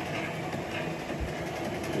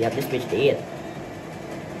 Yep, this bitch dead.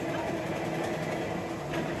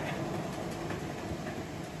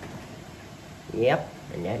 Yep,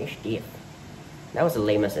 and that is death. That was the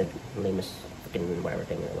lamest freaking whatever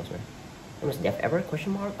thing it was, man. Lamest death ever?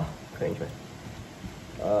 Question mark? Oh, cringe, man.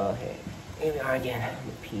 Okay. Here we are again.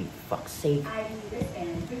 Pee, fuck's sake. ID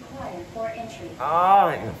wristband required for entry. Oh,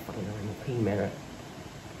 I don't fucking know. I'm pee, man.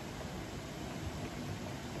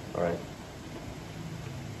 Alright.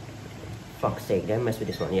 Fuck's sake, did I mess with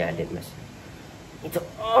this one? Yeah, I did mess. It's a.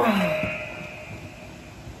 Oh! I'm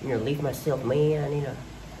gonna leave myself, man.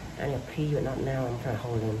 I need to pee, but not now. I'm trying to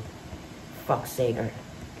hold in. Fuck's sake. I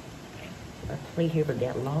play here for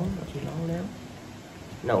that long? Not too long now?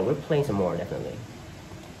 No, we're playing some more, definitely.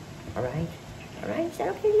 Alright? Alright? Is that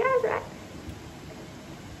okay, guys? Right?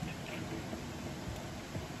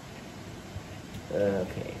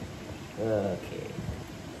 Okay. Okay.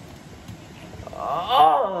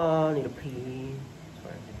 Oh, I need to pee.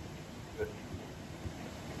 Sorry.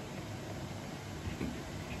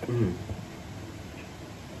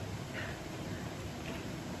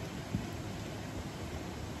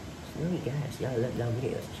 Really, guys, y'all love down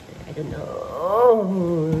videos. I don't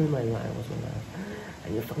know. My line was my life. I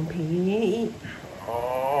need to fucking pee.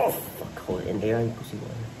 Oh, fuck. Hold it in there. You can see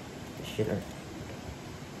one. This shit.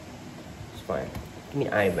 It's fine. Give me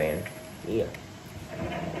an eye, man. Yeah.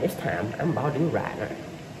 This time, I'm about to do right.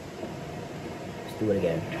 Let's do it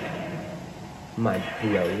again. My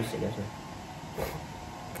bros, I guess.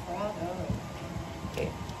 Bravo. Okay.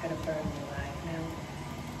 Gonna burn you alive now.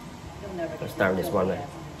 You'll never Let's get start the this one, filthy man.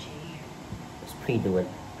 ass in the G. Let's pre-do it.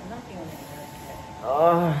 I'm not the only one.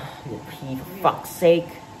 Oh, the P for fuck's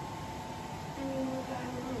sake. And you will die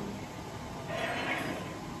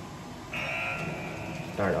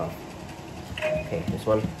alone. Start off. Okay, this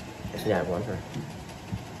one. Let's do that one. Huh?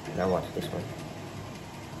 Now watch this one.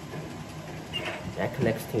 That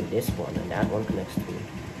connects to this one, and that one connects to this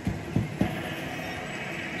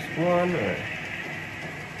one, or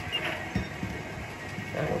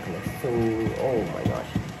that one connects to. Oh my gosh,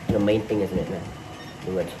 the main thing, isn't it, man?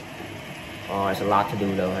 Do it. Oh, there's a lot to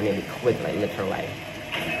do though. I need to be quick, like literally.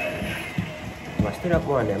 I stood up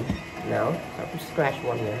one of them. Now, start from scratch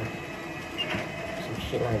one there. Some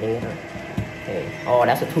shit like that. Okay. Oh,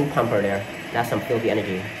 that's a 2-pumper there. That's some filthy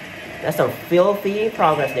energy. That's some filthy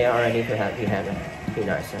progress there already to have. Pretty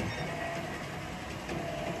nice. Huh?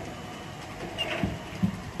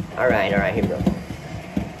 All right, here we go.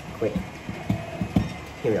 Quick.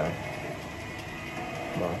 Here we are.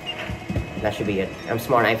 Come on. That should be it. I'm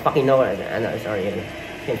smart. I fucking know it. I know it's already in.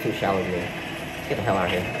 It's getting too shallow to me. Let's get the hell out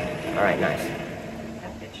of here. All right, nice.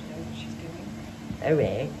 That bitch knows what she's doing. All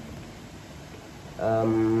right.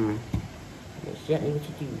 Exactly what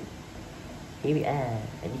you do. Here we are.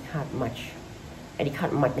 And you can't much. And you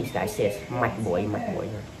can't much. This guy says, "Much boy, much boy."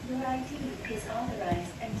 Your ID is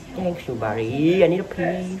authorized until Thanks, you buddy. I need a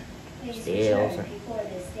pee. please Still, return sir. before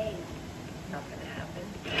this date. Not gonna happen.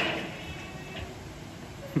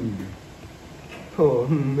 Oh,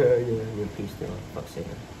 no, yeah, pee still. Fuck's sake.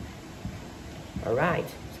 All right,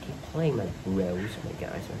 let's keep playing, my bros, my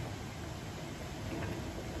guys.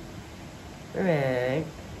 All right.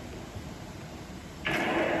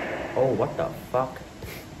 Oh, what the fuck?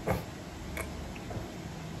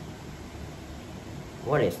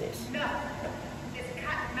 What is this? No, it's a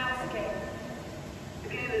cat and mouse game. The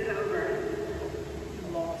game is over.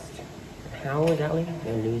 You lost. How exactly?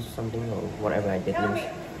 Did I lose something or whatever I did lose?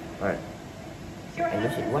 Alright. I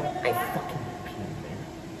lose it. What? I fucking peed, man.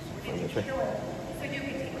 So funny, it's right. So you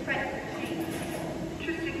can take credit.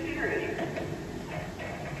 Interesting theory.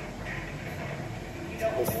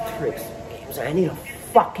 These tricks. Games. I need a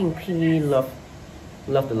fucking pee. Love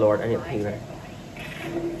the Lord. I need a pee, right?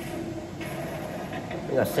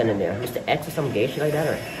 I gotta send in there. Mr. X or some gay shit like that,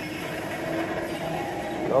 or?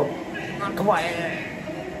 Nope. Come on. I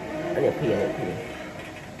need a pee.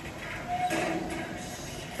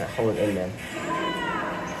 Gotta hold it in, man.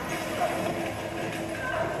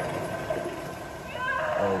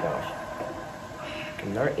 Oh gosh.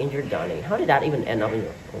 Another injured Donnie. How did that even end up in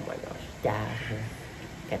your... Oh my gosh. Dad.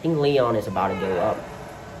 I think Leon is about to go up.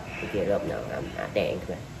 To get up now. I'm not dang,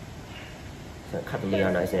 man. So cut the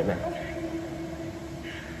Leon out, isn't it, man?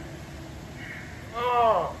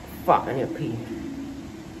 Oh, fuck, I need to pee.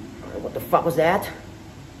 What the fuck was that?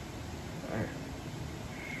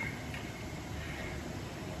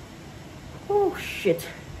 Oh, shit.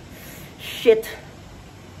 Shit.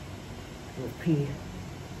 I need to pee.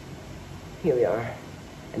 Here we are.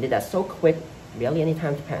 I did that so quick. Barely any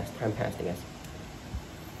time passed, I guess.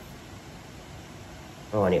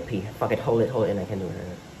 Oh, I need to pee. Fuck it, hold it, and I can do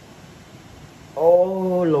it.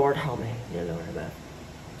 Oh, Lord, help me. Dear Lord, man.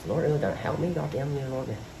 Lord, don't help me, goddamn, dear Lord,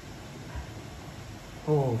 man.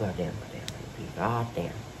 Oh, goddamn.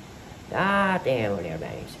 Goddamn, there,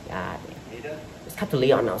 babes. Goddamn. Let's cut to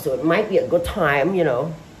Leon now, so it might be a good time, you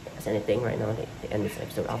know, as anything right now, to end this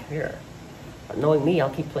episode up here. But knowing me, I'll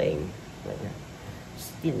keep playing. Like that.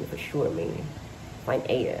 Still, for sure, maybe. Find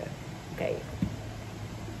Ada. Okay.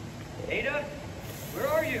 Ada? Where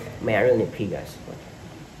are you? Man, I really need to pee, guys. But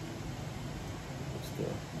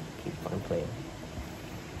still, keep fucking playing.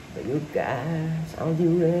 But you guys, I'll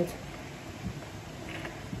do it.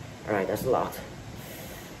 Alright, that's a lot.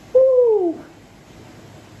 Woo!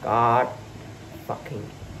 God fucking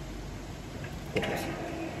goodness.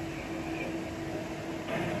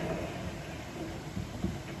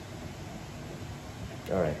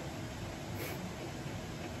 Alright.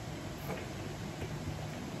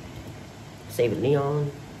 Save it,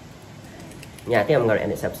 Leon. Yeah, I think I'm gonna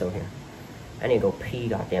end this episode here. I need to go pee,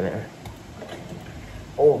 goddammit.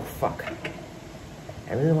 Oh, fuck.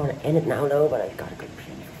 I really want to end it now, though, but I gotta go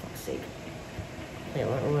pee, for fuck's sake. Hey,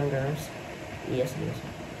 what are my girls? Yes.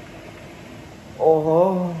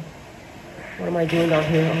 Oh, what am I doing down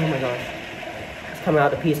here? Oh my gosh. It's coming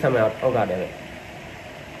out, the pee's coming out. Oh, god damn it.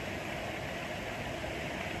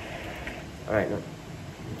 Alright, no.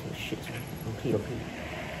 Okay, shit. Okay.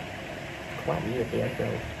 Quiet, there, go.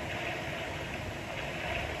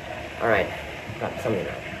 Alright, got something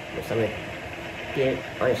now. There's something. Didn't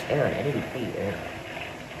understand. I didn't beat it.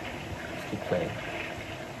 Let's keep playing.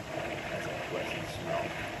 That's a pleasant smell.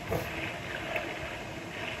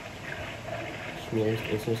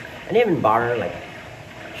 I didn't even bother like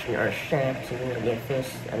or shaft something like that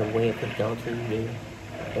first and a way of put down to the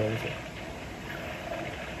dancing.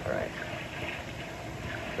 Alright.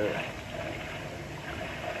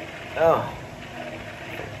 Oh.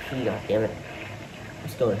 God damn it.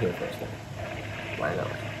 Let's go in here first then. Why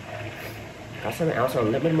not? Got something else on a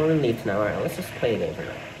little bit more relief now. Alright, let's just play a game for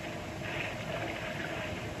now.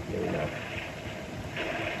 Maybe not.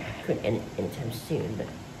 Couldn't end it anytime soon, but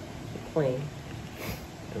keep playing.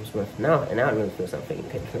 It was worth now, and now it really feels like I'm faking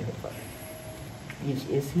good. Yes.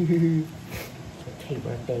 So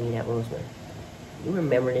taper thing that was, man. You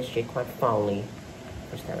remember this shit quite fondly.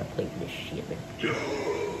 First time I played this shit, man.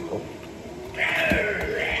 Oh.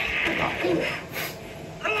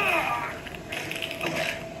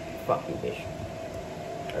 Fuck you, bitch.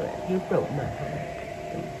 Alright, you broke my heart.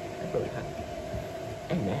 I broke your heart.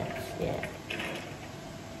 And that's, yeah.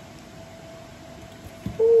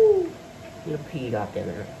 Woo! You peed out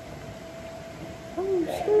there. Oh,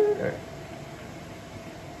 shit.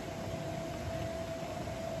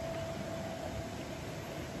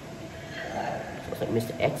 Looks like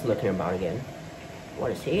Mr. X looking about again.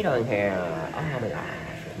 What is he doing here? Oh my gosh.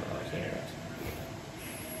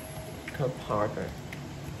 Come Parker.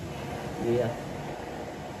 Yeah.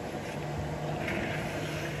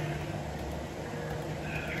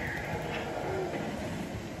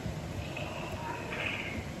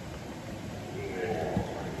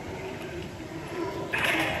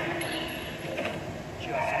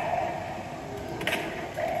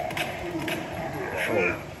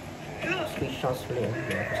 Oh. Sweet shots for them.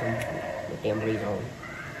 Yeah, for some damn breeze on.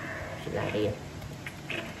 She's out here.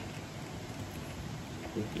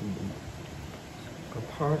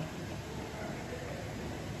 Apart.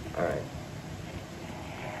 Alright.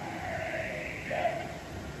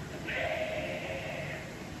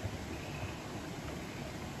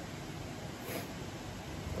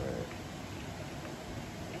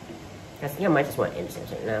 I think I might just want to end this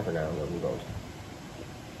episode now for now. I'm gonna reload.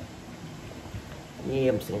 Yeah,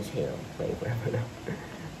 I'm just gonna hell play forever now.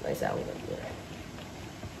 Nice alley, but yeah.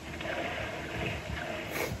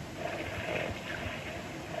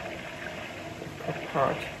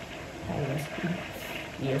 Apart.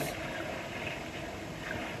 Yes.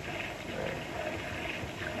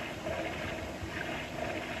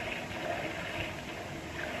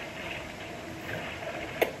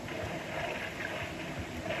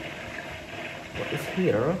 What is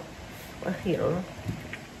here? What here?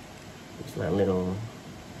 It's my little.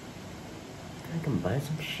 I can buy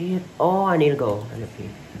some shit. Oh, I need to go. I need to pee.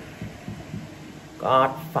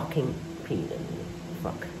 God fucking pee.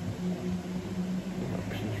 Fuck.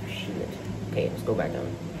 Shit. Okay, let's go back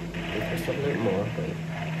down. Just a little more. Wait.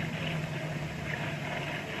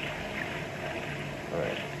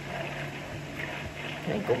 Alright.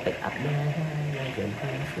 Can I go back up now?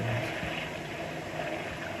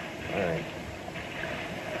 Alright.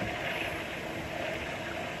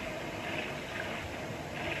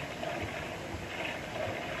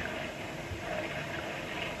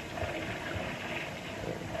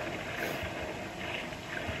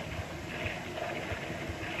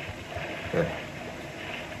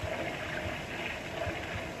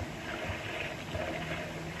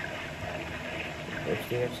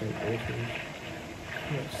 Upstairs and open.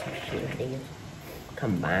 Here's some shit here.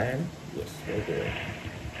 Combine. Yes, very good.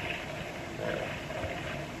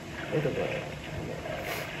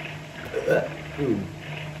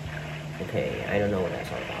 Okay, I don't know what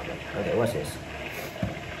that's all about. But okay, what's this?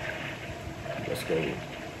 Let's go.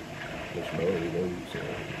 Let's go.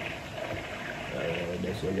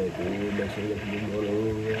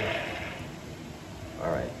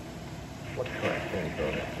 Alright. What crap can I throw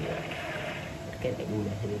that here? What can I do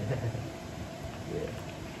that here? Yeah.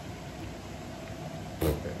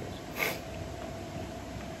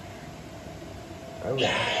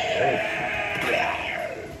 Alright.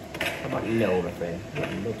 How about no, my friend? What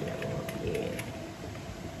are you looking at? Yeah.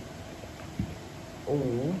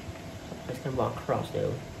 Oh. Place can walk across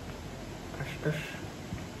though.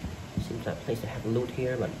 Seems like a place to have loot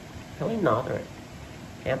here, but probably not. Or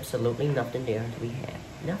absolutely nothing there to be had.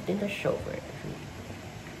 Nothing to show for it.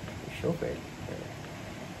 Show for it.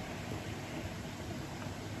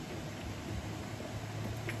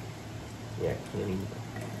 Yeah, clearly.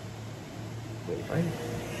 Wait, fine.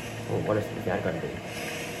 Oh, what is that gonna be?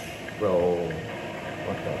 Bro,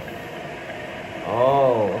 what the?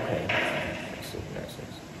 Oh, okay. Let's see, that's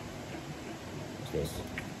this. What's this?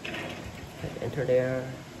 Enter there.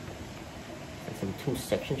 two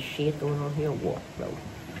section shit going on here. What, bro?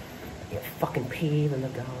 You fucking peeve in the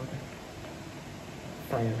garden.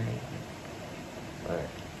 Finally. Alright.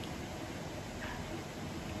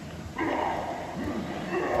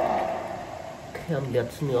 Come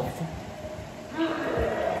get snuffed.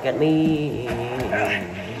 Get me.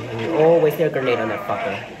 Oh, waste their grenade on that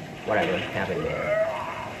fucker. Whatever happened there.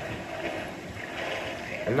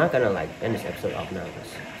 I'm not gonna like end this episode off now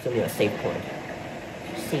because it's gonna be a save point.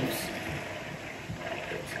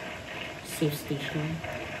 Safe station.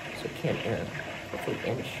 So we can't hopefully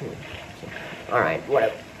end it soon. So, alright,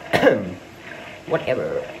 whatever.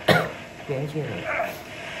 Whatever. Yeah.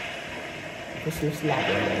 This looks like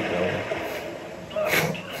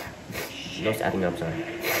no adding up, sorry.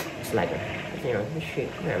 It's like you know, this shit.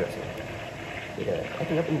 Yeah, that's it.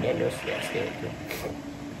 Adding up in there, no still.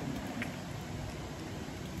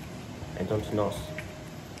 I don't know.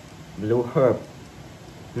 Blue herb.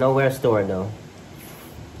 Nowhere stored though.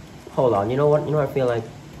 Hold on, you know what? You know what I feel like?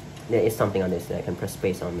 There is something on this that I can press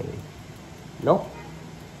space on maybe. Nope.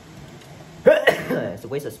 It's a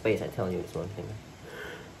waste of space, I tell you, it's one thing.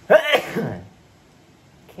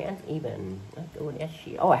 Can't even do that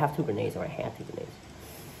shit. Oh, I have two grenades, or I had two grenades.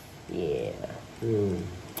 Yeah. Can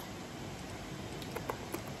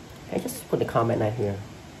I just put the combat knife here?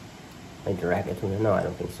 I drag it to the... No, I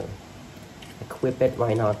don't think so. Equip it,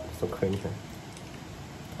 why not? So cringe.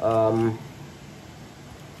 No,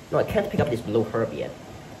 I can't pick up this blue herb yet.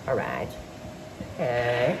 Alright.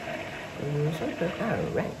 Okay.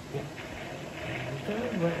 Alright. Yeah.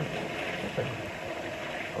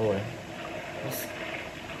 Oh, this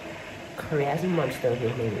crazy monster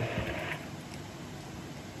here, maybe.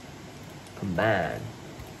 Combine.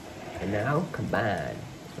 And now, combine.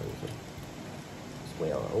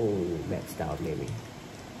 Well, oh, maxed out, maybe.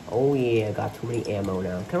 Oh, yeah, got too many ammo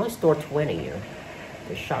now. Can only store 20 here.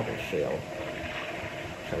 The shotgun shell.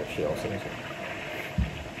 Shotgun shell, seriously.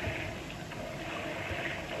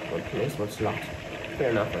 One place, one slot. Fair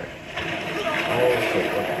enough, right? Oh, shit,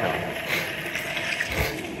 what the hell?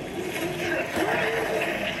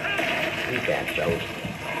 Eat that, bro.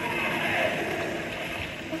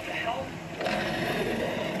 What the hell?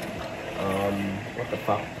 What the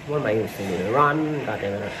fuck? What am I even saying? Run! God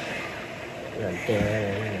damn it. Run,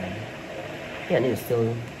 damn. Yeah, I need to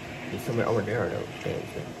still be somewhere over there, though. Damn,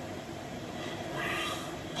 shit.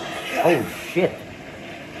 Oh, shit!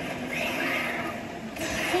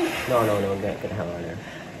 No, get the hell out of there.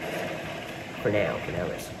 For now,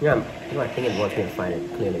 let's... Yeah, you know, I think it wants me to find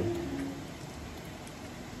it, clearly.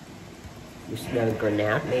 You smell a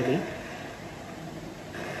grenade, maybe?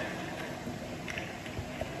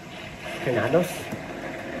 Granados?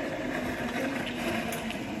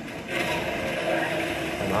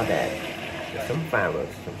 I'm not bad. There's some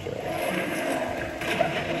fireworks, some shit like that.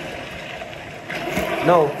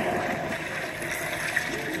 No!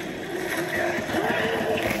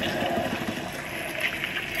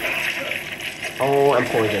 Oh, I'm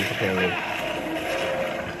poisoned, apparently.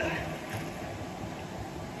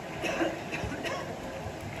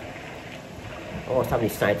 Oh, some of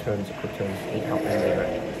these side turns, quick turns, 8 health and labor.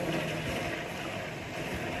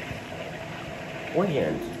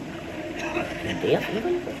 Poisoned. Death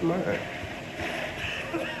even? That's murder.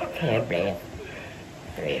 Can't breathe.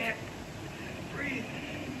 Great.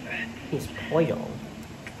 He's poisoned.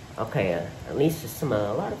 Okay, at least some,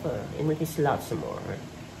 a lot of, inventory slots some more, right?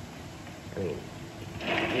 I mean,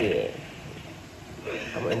 yeah.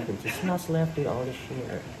 How many inventory slots left with all this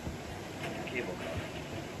shit? Cable car.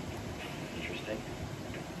 Interesting.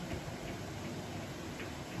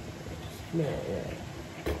 Yeah.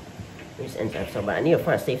 Just ends the episode, but I need to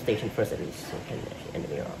find a safe station first at least, so I can actually end the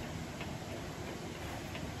video off.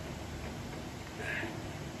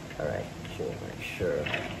 Alright, sure.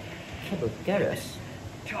 Cable, get us.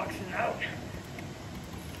 Toxin out.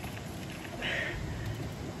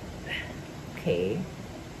 Okay.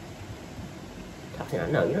 Toxin out.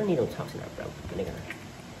 No, you don't need no toxin out, bro. Nigga.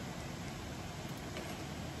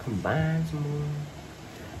 Combine some more.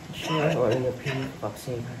 Sure, or in your P. Fuck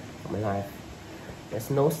sake. For my life. There's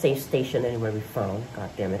no safe station anywhere we found. God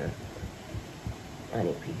damn it. I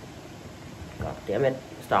need P. God damn it.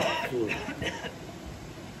 Stop peeing.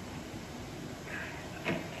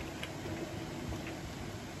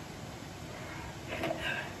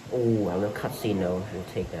 Oh, a little cutscene though. We'll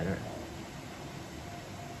take that.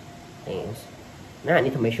 Thanks. Now I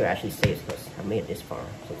need to make sure it actually saves because I made it this far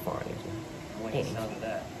so far. I guess. What the sound of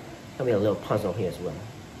that? There'll be a little puzzle here as well.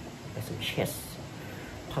 There's some chests.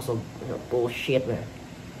 Puzzle, bullshit, man.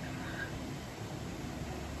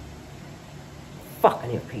 Fuck, I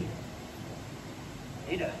need to pee.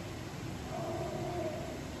 Ada.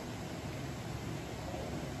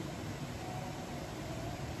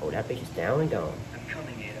 That bitch is down and gone. I'm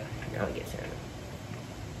coming, Ada. Now I get Santa.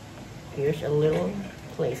 Here's a little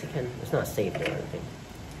place you can. It's not safe or anything.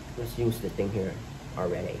 Let's use the thing here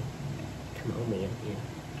already. Come on, man. Yeah.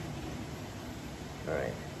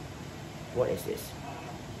 Alright. What is this?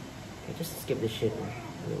 Okay, just skip this shit.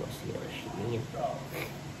 We want to see other shit, man.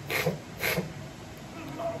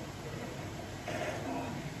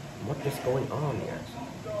 What is going on, guys?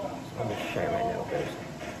 It's on the shit right now, guys.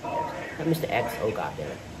 That Mr. X, oh god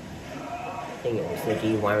damn it. Thing is, the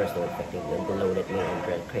G virus not affecting the loaded me and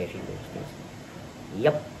dread crazy things.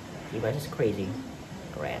 Yep, you guys is crazy.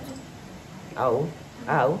 Rats. Oh,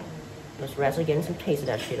 those rats are getting some taste of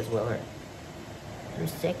that shit as well, right? 3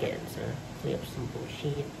 seconds, clear up some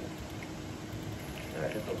bullshit.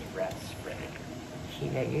 Alright, let's go. Rats spread.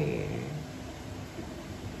 Shit, yeah.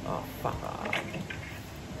 Oh, fuck off.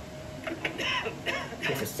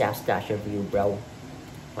 This is South Stash review, bro.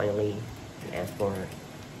 Finally, you asked for it.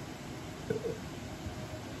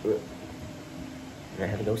 And I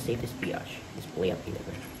have to go save this biatch. This way up here.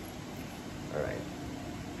 Alright.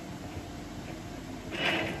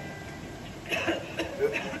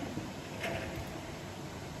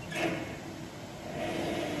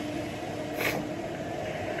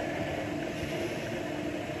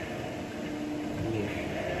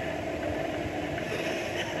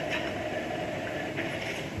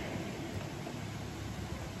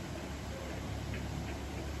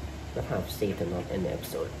 I've saved them up in the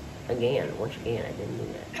episode. Once again, I didn't do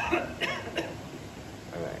that.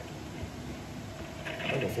 Alright.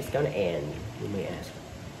 When is this gonna end? You may ask.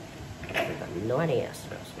 I've got no idea,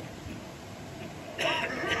 trust me.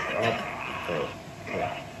 Oh, great.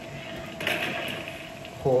 Yeah.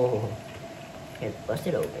 Oh, and bust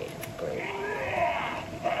it open. Great.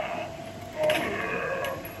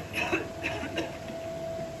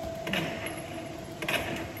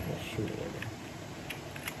 Let's shoot it in there.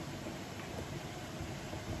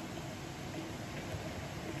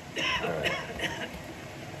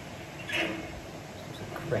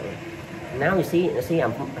 Now you see,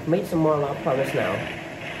 I've made some more progress now.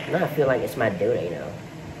 Now I feel like it's my duty, you know,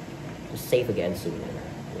 to save again soon.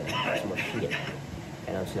 Yeah, some more shit.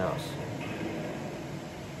 And it's now.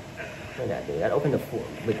 What did I do? I opened the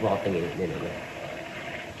big vault thing in it.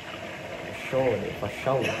 For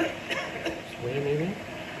sure. Sweet, maybe.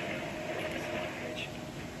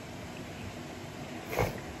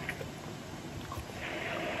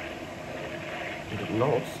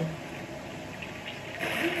 Notes.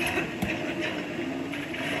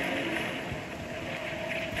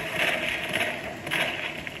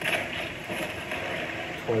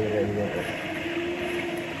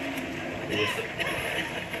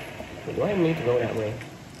 Do I need to go that way?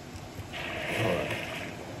 Hold on.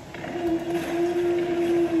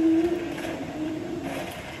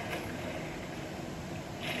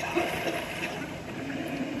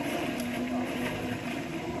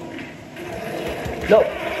 No! Oh,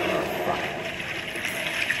 fuck.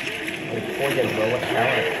 I'm poison, bro. What the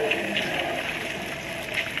hell?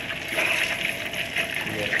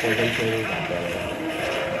 Yeah, poison thing.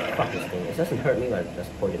 Fuck this thing. It doesn't hurt me, but it does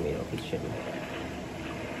poison me. Piece of shit.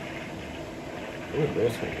 Ooh,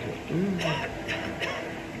 this one.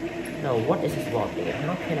 No, what is this vault thing?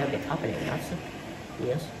 How can I get up in it? That's it.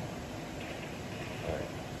 Yes. Alright.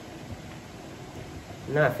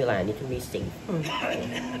 Now I feel like I need to resync.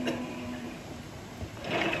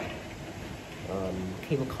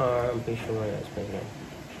 Cable car, I'm pretty sure that's pretty good.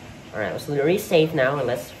 Alright, let's resave now and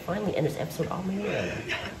let's finally end this episode. Oh man.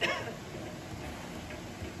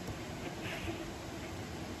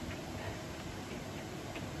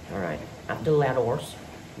 Alright, after the ladders,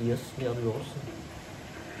 use the other doors.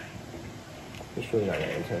 Be sure you are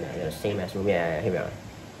into the same as room. Yeah, here we are.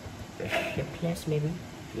 The ship place, maybe?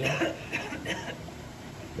 Yeah.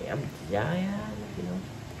 Yeah, I'm tired, you know.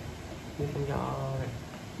 You from y'all.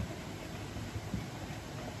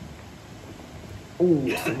 Ooh,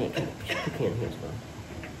 it's a neat can here as well.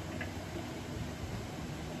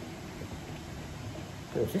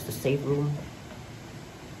 So is this the safe room?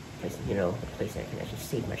 Place, you know, a place I can actually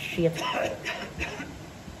save my shit.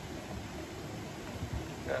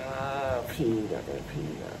 Peanut.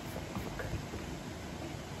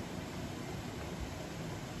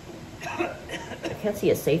 Fuck. I can't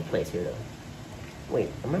see a safe place here though. Wait,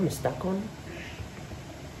 am I stuck on?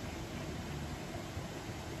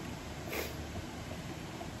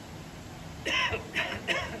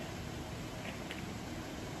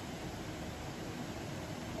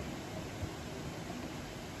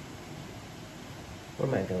 What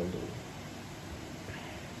am I going to do?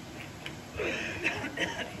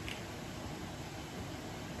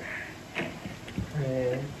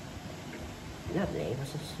 Lovely.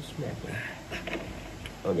 What's this map here?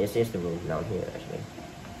 Oh, this is the room down here, actually.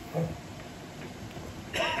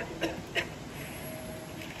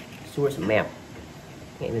 Source map.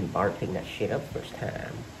 Can't even bother picking that shit up first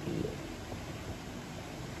time. Yeah.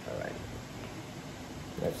 Alright.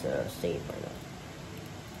 Let's save right now.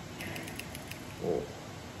 Oh.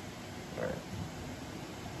 Alright.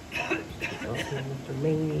 Nothing for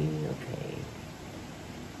me. Okay.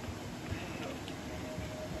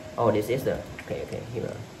 Oh, this is the... Okay,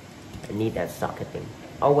 here. I need that socket thing.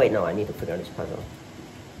 Oh, wait, no, I need to figure out this puzzle.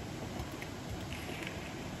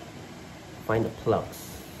 Find the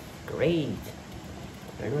plugs. Great.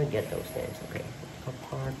 Where do I get those things? Okay.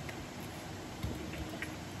 Apart.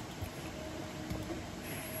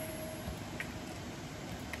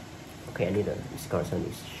 Okay, I need to discard some of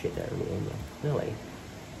these shit that I really ain't really.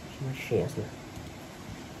 My shit.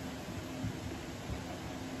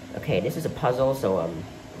 Okay, this is a puzzle, so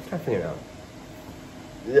let's try to figure it out.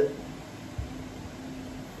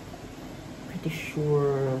 Pretty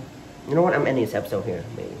sure. You know what? I'm ending this episode here,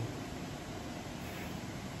 maybe.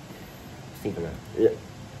 See for now.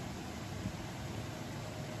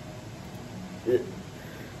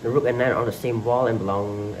 The rook and knight are on the same wall and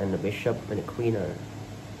belong, and the bishop and the queen are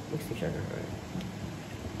next to each other. Right?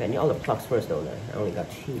 I need all the plugs first, though. I only got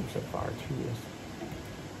 2 so far. 2 yes.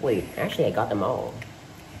 Wait, actually, I got them all.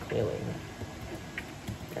 Clearly.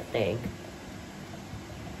 I think.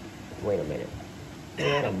 Wait a minute.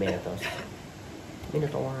 Wait a minute.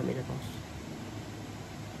 Minutos.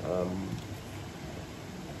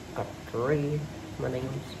 Got 3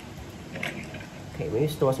 names. Okay, we need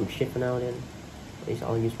to store some shit for now then. These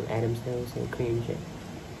all useful items though, so clean shit.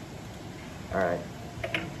 Alright.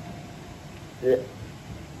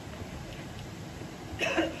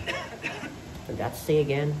 Let's see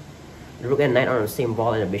again. The rook and knight are on the same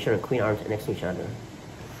wall, and the bishop and queen are next to each other.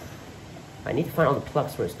 I need to find all the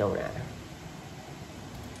plugs first, don't I?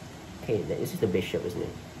 Okay, this is the bishop, isn't it?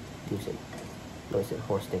 Use it. No, it's a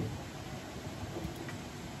horse thing.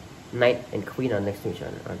 Knight and queen are next to each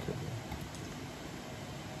other, aren't they?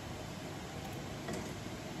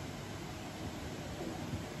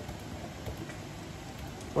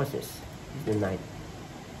 What's this? This is the knight.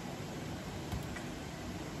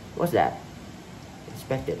 What's that?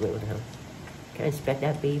 Inspect it. Wait, what the hell? Can I inspect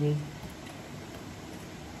that, baby?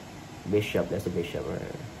 Bishop. That's the bishop. Right.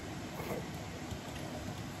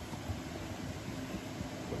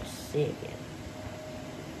 Let's see again.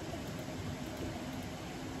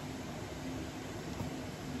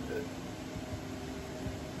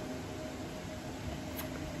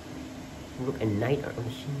 Rook and knight are on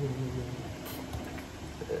the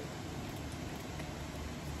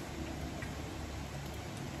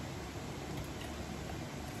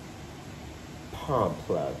palm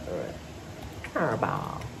plug, alright.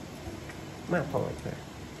 Fireball. My point, right?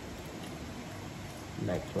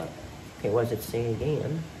 Knight plug. Okay, what does it say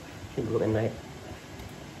again? Should rook and knight.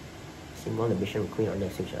 Symbol, the bishop and queen are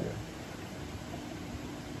next to each other.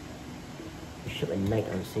 Bishop and knight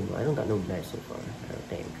on the symbol. I don't got no knight so far, I don't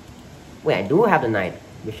think. Wait, I do have the knight.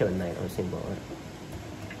 Bishop and knight on the symbol, right?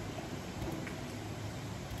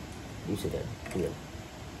 Use it then. Here.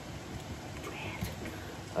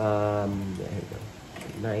 There you go.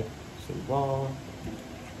 Knight, symbol.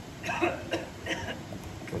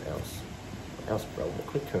 What else? What else, bro? A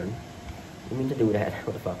quick turn. You mean to do that?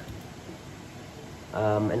 What the fuck?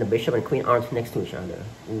 And the bishop and queen aren't next to each other.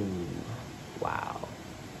 Ooh. Wow.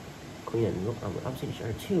 Queen and rook are opposite each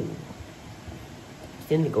other too.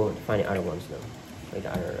 Still need to go and find the other ones though. Like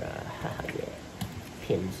the other, yeah.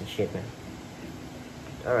 Pins and shit, man.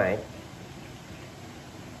 Alright.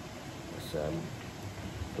 Let's,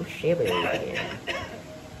 go share it again.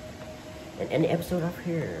 And end the episode up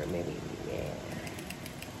here, maybe. Yeah.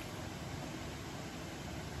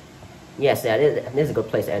 Yes, yeah, this is a good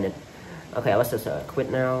place to end it. Okay, let's just quit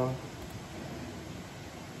now.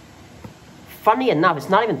 Funny enough, it's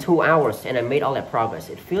not even 2 hours and I made all that progress.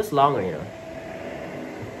 It feels longer, you know.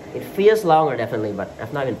 It feels longer, definitely, but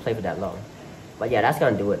I've not even played for that long. But yeah, that's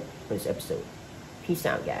gonna do it for this episode. Peace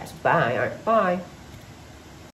out, guys. Bye. Alright, bye.